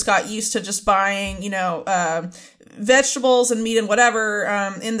just got used to just buying, vegetables and meat and whatever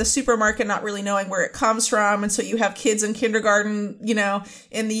in the supermarket, not really knowing where it comes from. And so you have kids in kindergarten,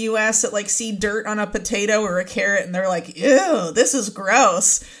 in the US that like see dirt on a potato or a carrot and they're like, ew, this is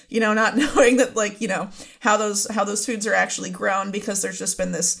gross, not knowing that like, how those foods are actually grown, because there's just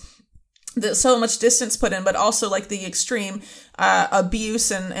been this so much distance put in, but also like the extreme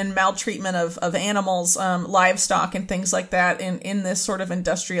abuse and maltreatment of animals, livestock and things like that in this sort of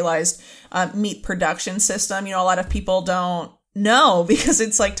industrialized meat production system. A lot of people don't know because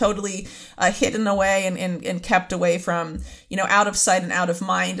it's like totally hidden away and kept away from, out of sight and out of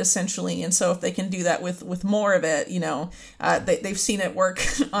mind, essentially. And so if they can do that with more of it, they've seen it work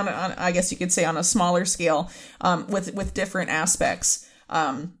on I guess you could say on a smaller scale with different aspects.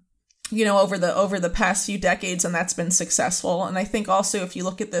 Over the past few decades, and that's been successful. And I think also if you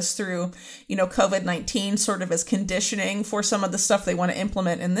look at this through, COVID-19 sort of as conditioning for some of the stuff they want to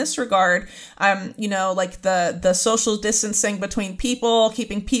implement in this regard, like the social distancing between people,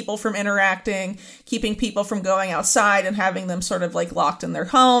 keeping people from interacting, keeping people from going outside and having them sort of like locked in their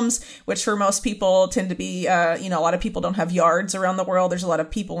homes, which for most people tend to be, a lot of people don't have yards around the world. There's a lot of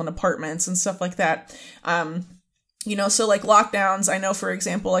people in apartments and stuff like that. So like lockdowns, I know, for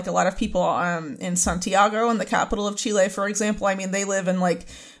example, like a lot of people in Santiago, in the capital of Chile, for example, I mean, they live in like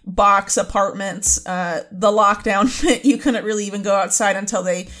box apartments. The lockdown meant you couldn't really even go outside until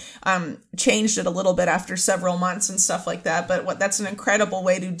they changed it a little bit after several months and stuff like that. But that's an incredible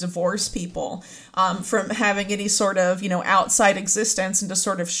way to divorce people from having any sort of, outside existence and to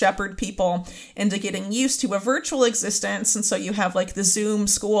sort of shepherd people into getting used to a virtual existence. And so you have like the Zoom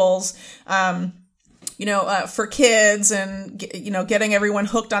schools, for kids and, getting everyone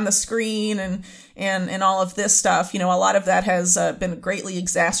hooked on the screen and all of this stuff. A lot of that has been greatly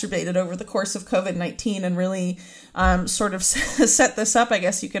exacerbated over the course of COVID-19 and really sort of set this up, I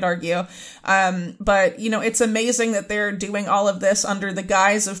guess you could argue. But, it's amazing that they're doing all of this under the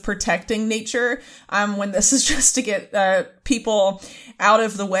guise of protecting nature when this is just to get people out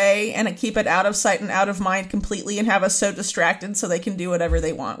of the way and keep it out of sight and out of mind completely and have us so distracted so they can do whatever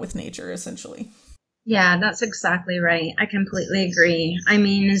they want with nature, essentially. Yeah, that's exactly right. I completely agree. I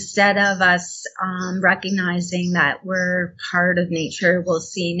mean, instead of us recognizing that we're part of nature, we'll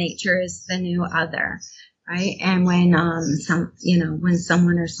see nature as the new other, right? And when when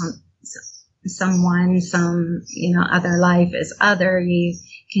someone or some other life is other, you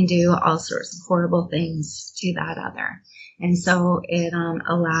can do all sorts of horrible things to that other. And so it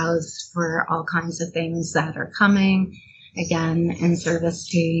allows for all kinds of things that are coming, again, in service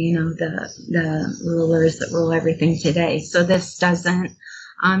to, the rulers that rule everything today. So this doesn't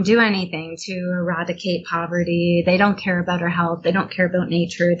do anything to eradicate poverty. They don't care about our health. They don't care about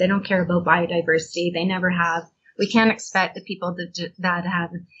nature. They don't care about biodiversity. They never have. We can't expect the people that have,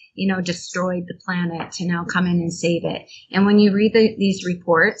 destroyed the planet to now come in and save it. And when you read these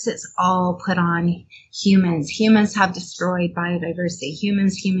reports, it's all put on humans. Humans have destroyed biodiversity.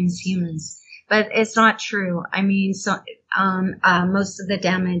 Humans. But it's not true. I mean, most of the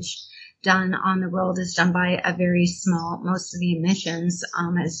damage done on the world is done by a very small, most of the emissions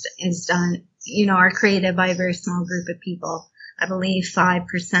is done, are created by a very small group of people. I believe 5%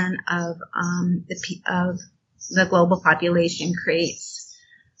 of the global population creates,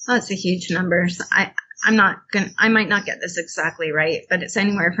 it's a huge number. So I might not get this exactly right, but it's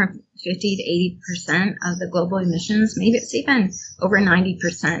anywhere from 50 to 80% of the global emissions. Maybe it's even over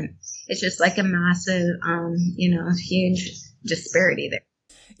 90%. it's just like a massive, huge disparity there.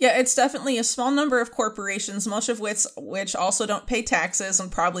 Yeah, it's definitely a small number of corporations, most of which also don't pay taxes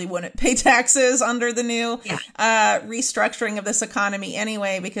and probably wouldn't pay taxes under the new restructuring of this economy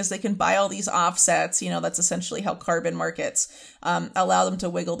anyway, because they can buy all these offsets. That's essentially how carbon markets allow them to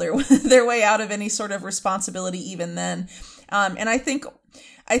wiggle their way out of any sort of responsibility even then. And I think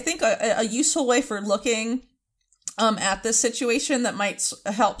a useful way for looking at this situation that might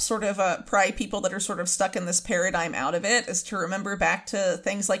help sort of pry people that are sort of stuck in this paradigm out of it is to remember back to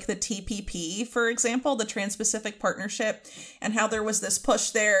things like the TPP, for example, the Trans-Pacific Partnership, and how there was this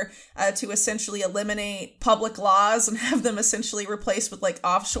push there to essentially eliminate public laws and have them essentially replaced with like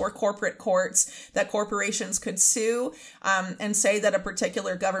offshore corporate courts that corporations could sue and say that a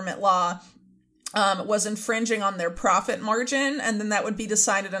particular government law was infringing on their profit margin, and then that would be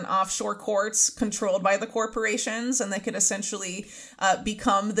decided in offshore courts controlled by the corporations, and they could essentially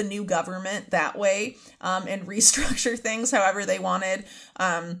become the new government that way and restructure things however they wanted.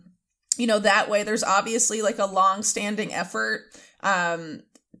 That way there's obviously like a long-standing effort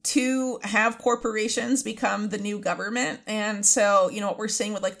to have corporations become the new government. And so, what we're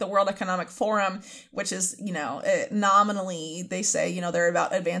seeing with like the World Economic Forum, which is, nominally they say, they're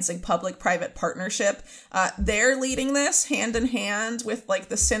about advancing public-private partnership. They're leading this hand in hand with like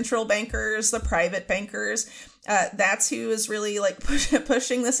the central bankers, the private bankers. That's who is really like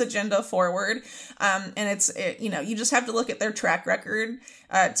pushing this agenda forward. And you just have to look at their track record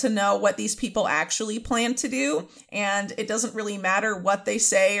to know what these people actually plan to do. And it doesn't really matter what they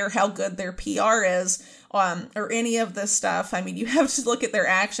say or how good their PR is, or any of this stuff. I mean, you have to look at their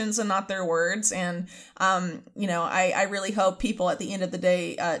actions and not their words. And, I really hope people at the end of the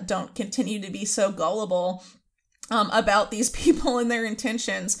day don't continue to be so gullible about these people and their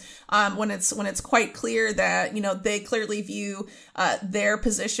intentions, when it's quite clear that, they clearly view their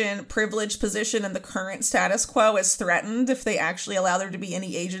privileged position in the current status quo as threatened if they actually allow there to be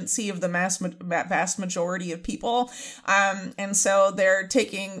any agency of the vast majority of people. And so they're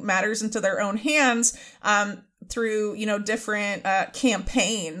taking matters into their own hands through, different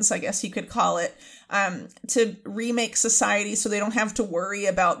campaigns, I guess you could call it, to remake society so they don't have to worry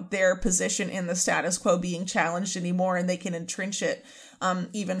about their position in the status quo being challenged anymore, and they can entrench it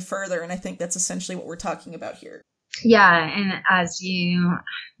even further. And I think that's essentially what we're talking about here. Yeah, and as you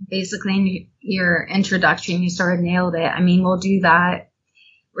basically in your introduction, you sort of nailed it. I mean, we'll do that.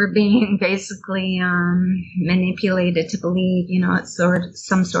 We're being basically manipulated to believe, it's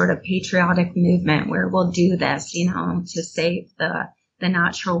some sort of patriotic movement where we'll do this, to save the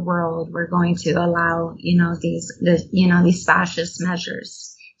natural world. We're going to allow, these fascist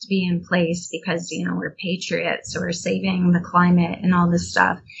measures to be in place because, we're patriots, or we're saving the climate and all this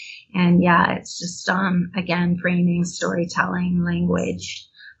stuff. And yeah, it's just, again, framing, storytelling, language.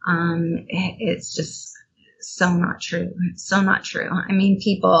 It's just so not true. It's so not true. I mean,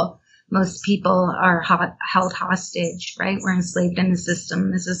 most people are held hostage, right? We're enslaved in the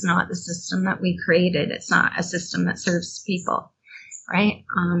system. This is not the system that we created. It's not a system that serves people. Right.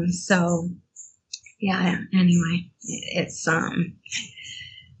 So yeah, anyway, it's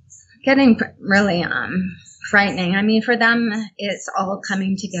getting really frightening. I mean, for them, it's all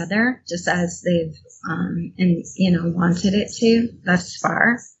coming together just as they've wanted it to thus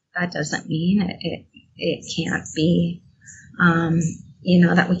far. That doesn't mean it can't be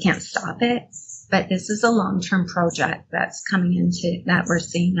that we can't stop it. But this is a long-term project that's coming into that we're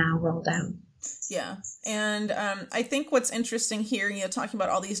seeing now rolled out. Yeah. And I think what's interesting here, talking about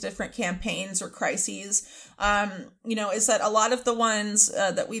all these different campaigns or crises, is that a lot of the ones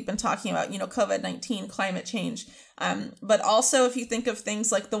that we've been talking about, COVID-19, climate change, but also if you think of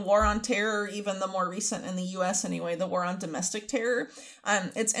things like the war on terror, even the more recent in the U.S. anyway, the war on domestic terror,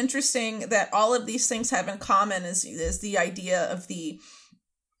 it's interesting that all of these things have in common is the idea of the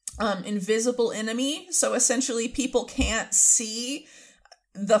invisible enemy. So essentially people can't see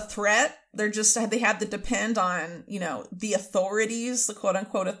the threat. They have to depend on, the authorities, the quote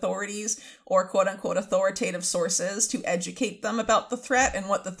unquote authorities, or quote unquote authoritative sources to educate them about the threat and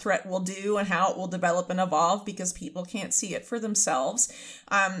what the threat will do and how it will develop and evolve, because people can't see it for themselves.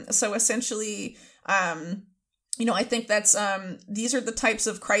 So essentially, I think that's, these are the types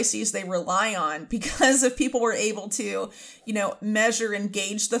of crises they rely on, because if people were able to, measure and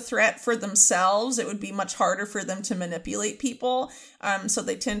gauge the threat for themselves, it would be much harder for them to manipulate people. So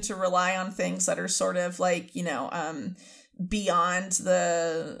they tend to rely on things that are sort of like, beyond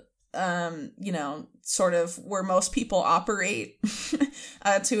the sort of where most people operate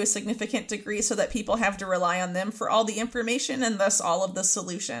to a significant degree, so that people have to rely on them for all the information and thus all of the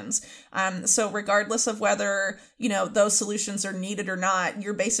solutions. So regardless of whether, those solutions are needed or not,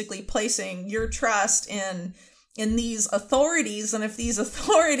 you're basically placing your trust in these authorities. And if these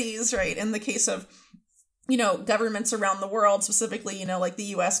authorities, right, in the case of governments around the world, specifically, like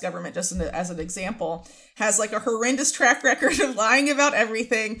the US government, just as an example, has like a horrendous track record of lying about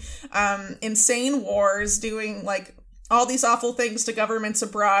everything, insane wars, doing like all these awful things to governments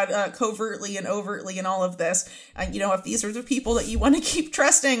abroad, covertly and overtly, and all of this. If these are the people that you want to keep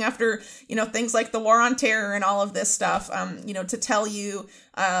trusting after, things like the war on terror and all of this stuff, to tell you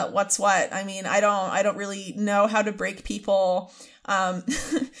what's what. I mean, I don't really know how to break people, out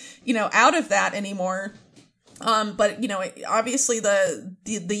of that anymore. But obviously the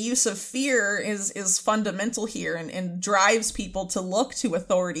use of fear is fundamental here and drives people to look to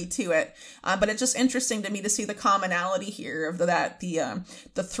authority to it. But it's just interesting to me to see the commonality here of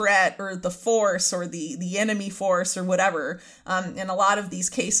the threat or the force or the enemy force or whatever. In a lot of these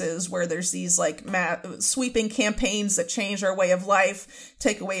cases where there's these like sweeping campaigns that change our way of life,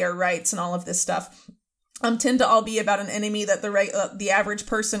 take away our rights and all of this stuff, tend to all be about an enemy that the average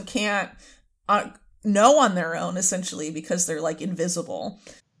person can't, know on their own, essentially, because they're like invisible.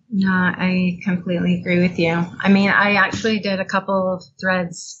 No, I completely agree with you. I mean, I actually did a couple of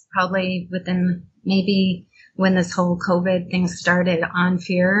threads probably within maybe when this whole COVID thing started on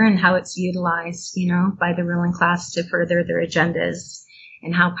fear and how it's utilized, by the ruling class to further their agendas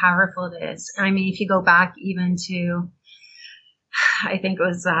and how powerful it is. I mean, if you go back even to, I think it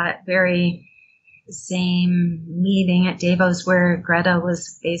was that very same meeting at Davos where Greta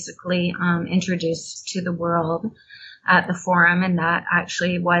was basically introduced to the world at the forum, and that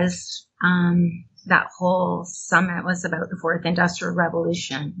actually was that whole summit was about the fourth industrial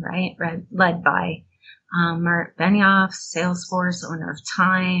revolution, right? Led by Mark Benioff, Salesforce, owner of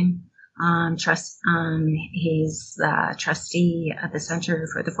Time. He's the trustee at the Center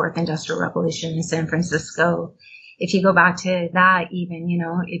for the Fourth Industrial Revolution in San Francisco. If you go back to that, even,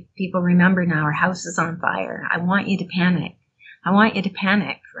 if people remember now, our house is on fire. I want you to panic. I want you to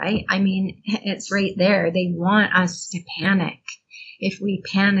panic, right? I mean, it's right there. They want us to panic. If we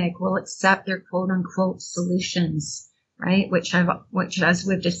panic, we'll accept their quote unquote solutions, right? Which as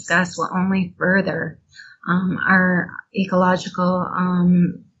we've discussed, will only further our ecological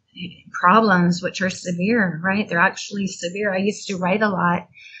problems, which are severe, right? They're actually severe. I used to write a lot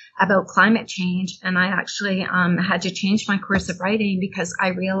about climate change, and I actually had to change my course of writing because I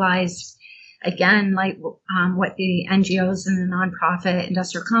realized, again, like what the NGOs and the nonprofit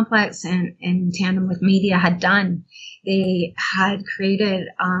industrial complex and in tandem with media had done. They had created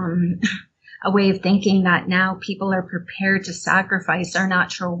a way of thinking that now people are prepared to sacrifice our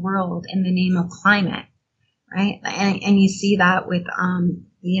natural world in the name of climate, right? And you see that with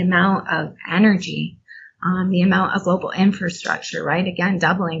the amount of energy, the amount of global infrastructure, right? Again,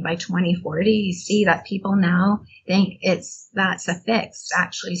 doubling by 2040. You see that people now think that's a fix to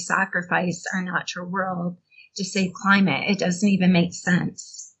actually sacrifice our natural world to save climate. It doesn't even make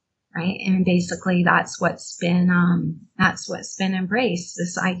sense, right? And basically that's what's been embraced,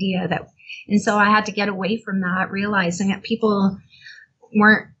 this idea that, and so I had to get away from that, realizing that people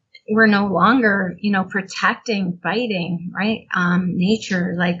we're no longer, protecting, fighting, right?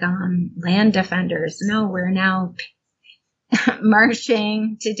 Nature, like, land defenders. No, we're now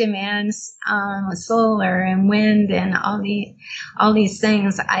marching to demand, solar and wind and all these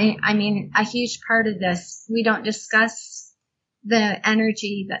things. I mean, a huge part of this, we don't discuss the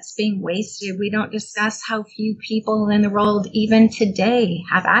energy that's being wasted. We don't discuss how few people in the world, even today,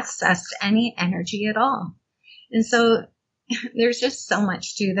 have access to any energy at all. And so, there's just so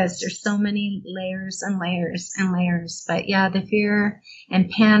much to this. There's so many layers and layers and layers. But yeah, the fear and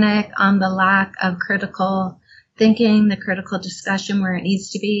panic, the lack of critical thinking, the critical discussion where it needs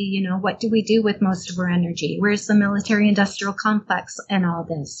to be, what do we do with most of our energy? Where's the military industrial complex in all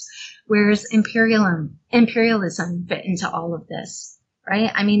this? Where's imperialism fit into all of this,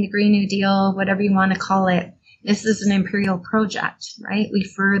 right? I mean, the Green New Deal, whatever you want to call it, this is an imperial project, right? We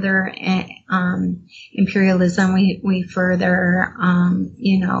further imperialism. We further,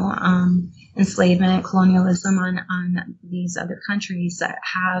 enslavement, colonialism on these other countries that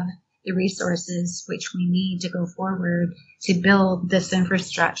have the resources which we need to go forward to build this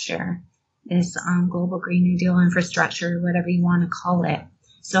infrastructure, this global Green New Deal infrastructure, whatever you want to call it.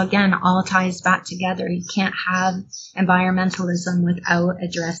 So again, all ties back together. You can't have environmentalism without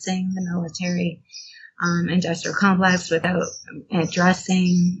addressing the military industrial complex, without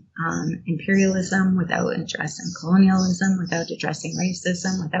addressing imperialism, without addressing colonialism, without addressing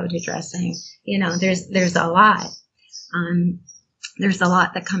racism, without addressing, there's a lot. There's a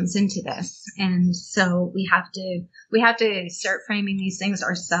lot that comes into this. And so we have to start framing these things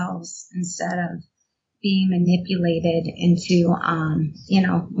ourselves instead of being manipulated into,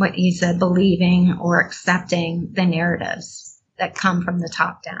 what you said, believing or accepting the narratives that come from the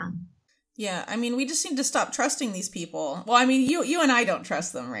top down. Yeah, I mean, we just need to stop trusting these people. Well, I mean, you and I don't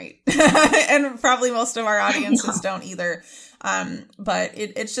trust them, right? And probably most of our audiences don't either. But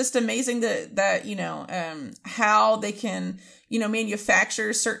it's just amazing that how they can,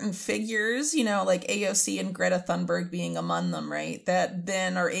 manufacture certain figures, like AOC and Greta Thunberg being among them, right? That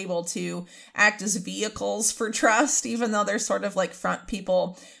then are able to act as vehicles for trust, even though they're sort of like front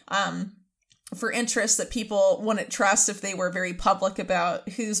people, for interests that people wouldn't trust if they were very public about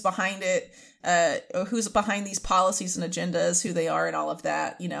who's behind it, or who's behind these policies and agendas, who they are, and all of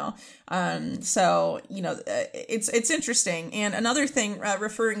that, it's interesting. And another thing,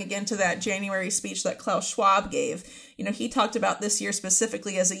 referring again to that January speech that Klaus Schwab gave, he talked about this year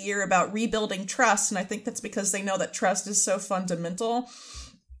specifically as a year about rebuilding trust. And I think that's because they know that trust is so fundamental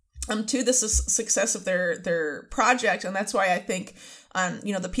to the success of their project. And that's why I think,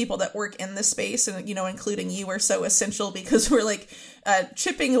 the people that work in this space and, including you, are so essential, because we're like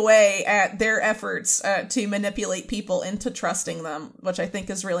chipping away at their efforts to manipulate people into trusting them, which I think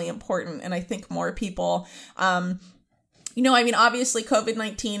is really important. And I think more people, obviously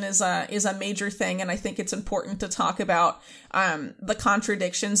COVID-19 is a major thing, and I think it's important to talk about the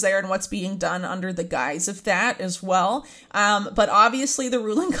contradictions there and what's being done under the guise of that as well. But obviously the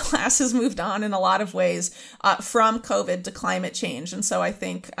ruling class has moved on in a lot of ways from COVID to climate change. And so I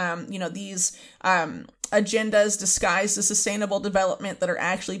think, these agendas disguised as sustainable development that are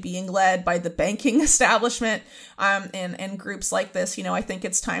actually being led by the banking establishment and groups like this, I think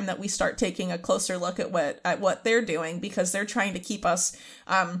it's time that we start taking a closer look at what they're doing, because they're trying to keep us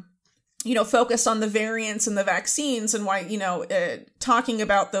focused on the variants and the vaccines, and why, talking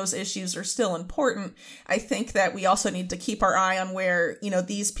about those issues are still important. I think that we also need to keep our eye on where,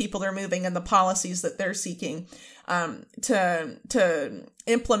 these people are moving and the policies that they're seeking to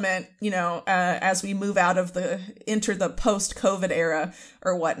implement, as we move enter the post-COVID era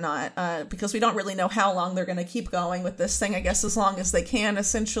or whatnot, because we don't really know how long they're going to keep going with this thing, I guess, as long as they can,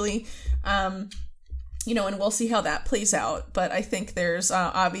 essentially. And we'll see how that plays out. But I think there's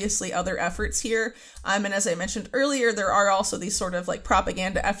obviously other efforts here. And as I mentioned earlier, there are also these sort of like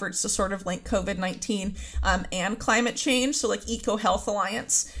propaganda efforts to sort of link COVID-19 and climate change. So like Eco Health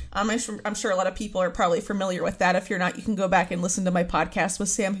Alliance. I'm sure a lot of people are probably familiar with that. If you're not, you can go back and listen to my podcast with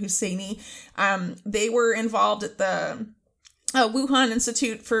Sam Husseini. They were involved at the Wuhan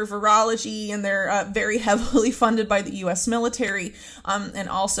Institute for Virology, and they're very heavily funded by the U.S. military and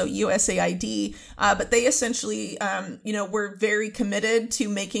also USAID. But they essentially, were very committed to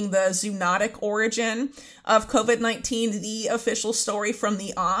making the zoonotic origin of COVID-19 the official story from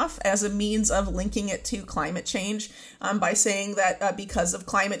the off, as a means of linking it to climate change, by saying that because of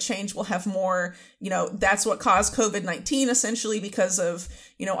climate change, we'll have more, that's what caused COVID-19, essentially, because of,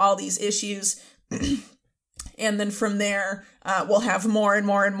 all these issues. And then from there, we'll have more and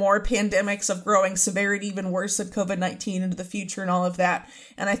more and more pandemics of growing severity, even worse than COVID-19 into the future and all of that.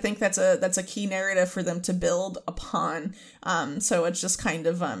 And I think that's a key narrative for them to build upon. So it's just kind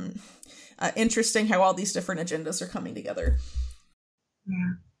of interesting how all these different agendas are coming together.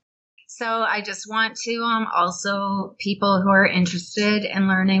 Yeah. So I just want to also, people who are interested in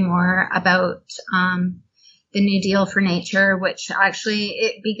learning more about the New Deal for Nature, which actually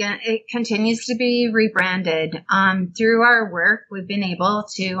it continues to be rebranded. Through our work, we've been able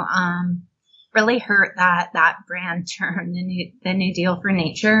to really hurt that brand term, the New Deal for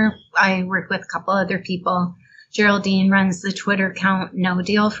Nature. I work with a couple other people. Geraldine runs the Twitter account No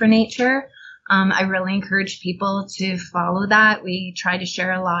Deal for Nature. I really encourage people to follow that. We try to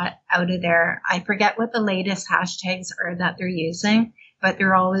share a lot out of there. I forget what the latest hashtags are that they're using, but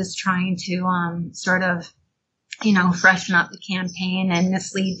they're always trying to sort of freshen up the campaign and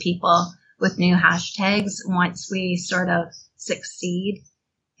mislead people with new hashtags once we sort of succeed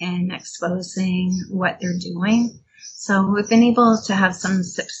in exposing what they're doing. So we've been able to have some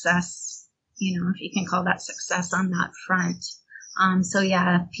success, if you can call that success on that front. So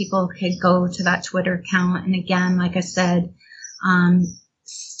yeah, people could go to that Twitter account. And again, like I said,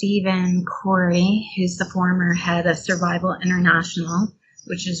 Stephen Cory, who's the former head of Survival International,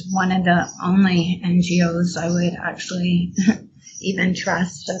 which is one of the only NGOs I would actually even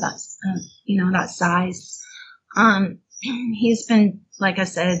trust. So that's, that size. he's been, like I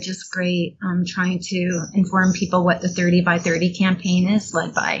said, just great, trying to inform people what the 30 by 30 campaign is,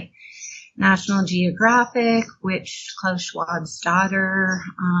 led by National Geographic, which Klaus Schwab's daughter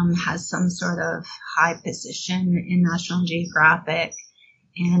has some sort of high position in National Geographic.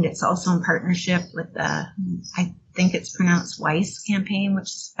 And it's also in partnership with the, I think it's pronounced Weiss campaign, which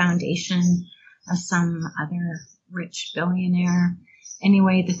is a foundation of some other rich billionaire.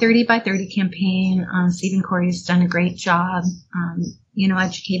 Anyway, the 30 by 30 campaign, Stephen Cory has done a great job,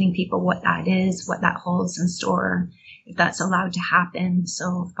 educating people what that is, what that holds in store, if that's allowed to happen.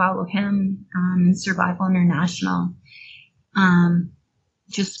 So follow him in Survival International.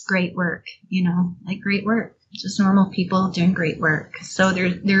 Just great work, great work. Just normal people doing great work. So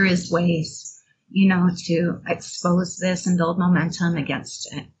there is ways, to expose this and build momentum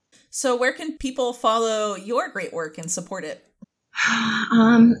against it. So where can people follow your great work and support it?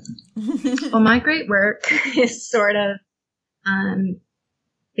 Well, my great work is sort of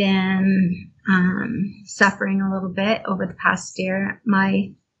been suffering a little bit over the past year.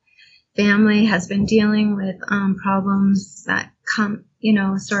 My family has been dealing with problems that come,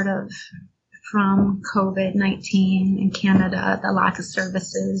 sort of from COVID-19 in Canada, the lack of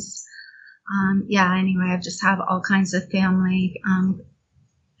services. Anyway, I've just have all kinds of family,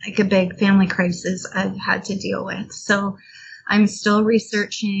 like a big family crisis I've had to deal with. So I'm still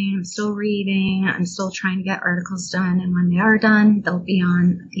researching, I'm still reading, I'm still trying to get articles done. And when they are done, they'll be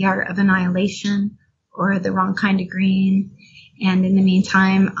on The Art of Annihilation or The Wrong Kind of Green. And in the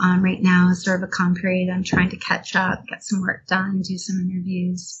meantime, right now is sort of a calm period. I'm trying to catch up, get some work done, do some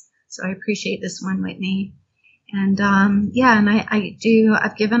interviews. So I appreciate this one, Whitney. And I've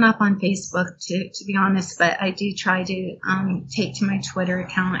given up on Facebook to be honest, but I do try to take to my Twitter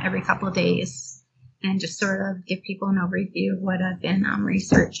account every couple of days and just sort of give people an overview of what I've been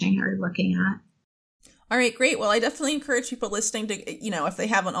researching or looking at. All right, great. Well, I definitely encourage people listening to, if they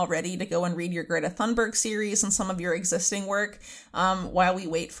haven't already, to go and read your Greta Thunberg series and some of your existing work while we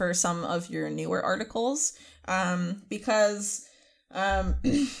wait for some of your newer articles, because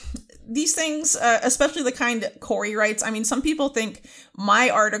these things, especially the kind Cory writes, some people think my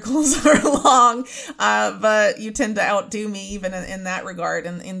articles are long, but you tend to outdo me even in that regard.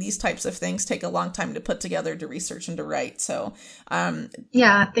 And these types of things take a long time to put together, to research and to write. So,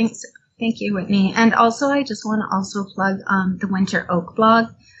 thanks. Thank you, Whitney. And also, I just want to plug the Winter Oak blog.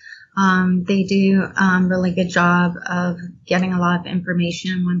 They do really good job of getting a lot of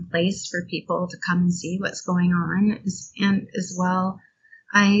information in one place for people to come and see what's going on. And as well,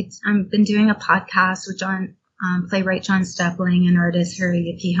 I've been doing a podcast with playwright John Stepling and artist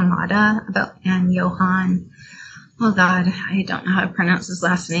Hiroyuki Hamada and Johan. Oh God, I don't know how to pronounce his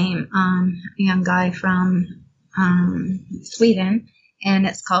last name. A young guy from Sweden. And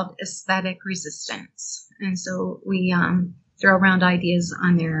it's called Aesthetic Resistance. And so we throw around ideas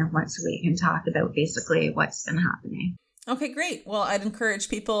on there once a week and talk about basically what's been happening. Okay, great. Well, I'd encourage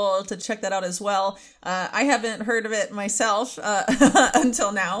people to check that out as well. I haven't heard of it myself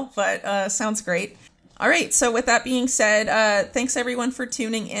until now, but sounds great. All right. So with that being said, thanks everyone for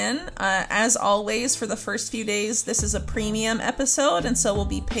tuning in. As always, for the first few days, this is a premium episode, and so will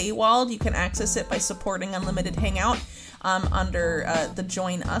be paywalled. You can access it by supporting Unlimited Hangout under the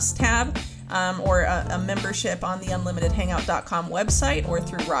Join Us tab, or a membership on the unlimitedhangout.com website, or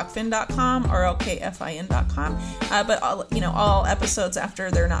through rockfin.com or rokfin.com. But all episodes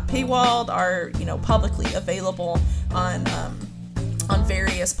after they're not paywalled are publicly available on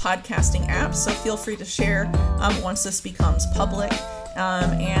various podcasting apps. So feel free to share once this becomes public.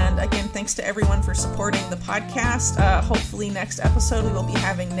 And again, thanks to everyone for supporting the podcast. Hopefully next episode we will be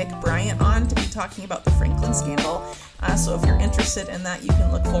having Nick Bryant on to be talking about the Franklin scandal. So if you're interested in that, you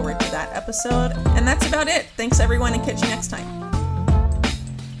can look forward to that episode. And that's about it. Thanks everyone, and catch you next time.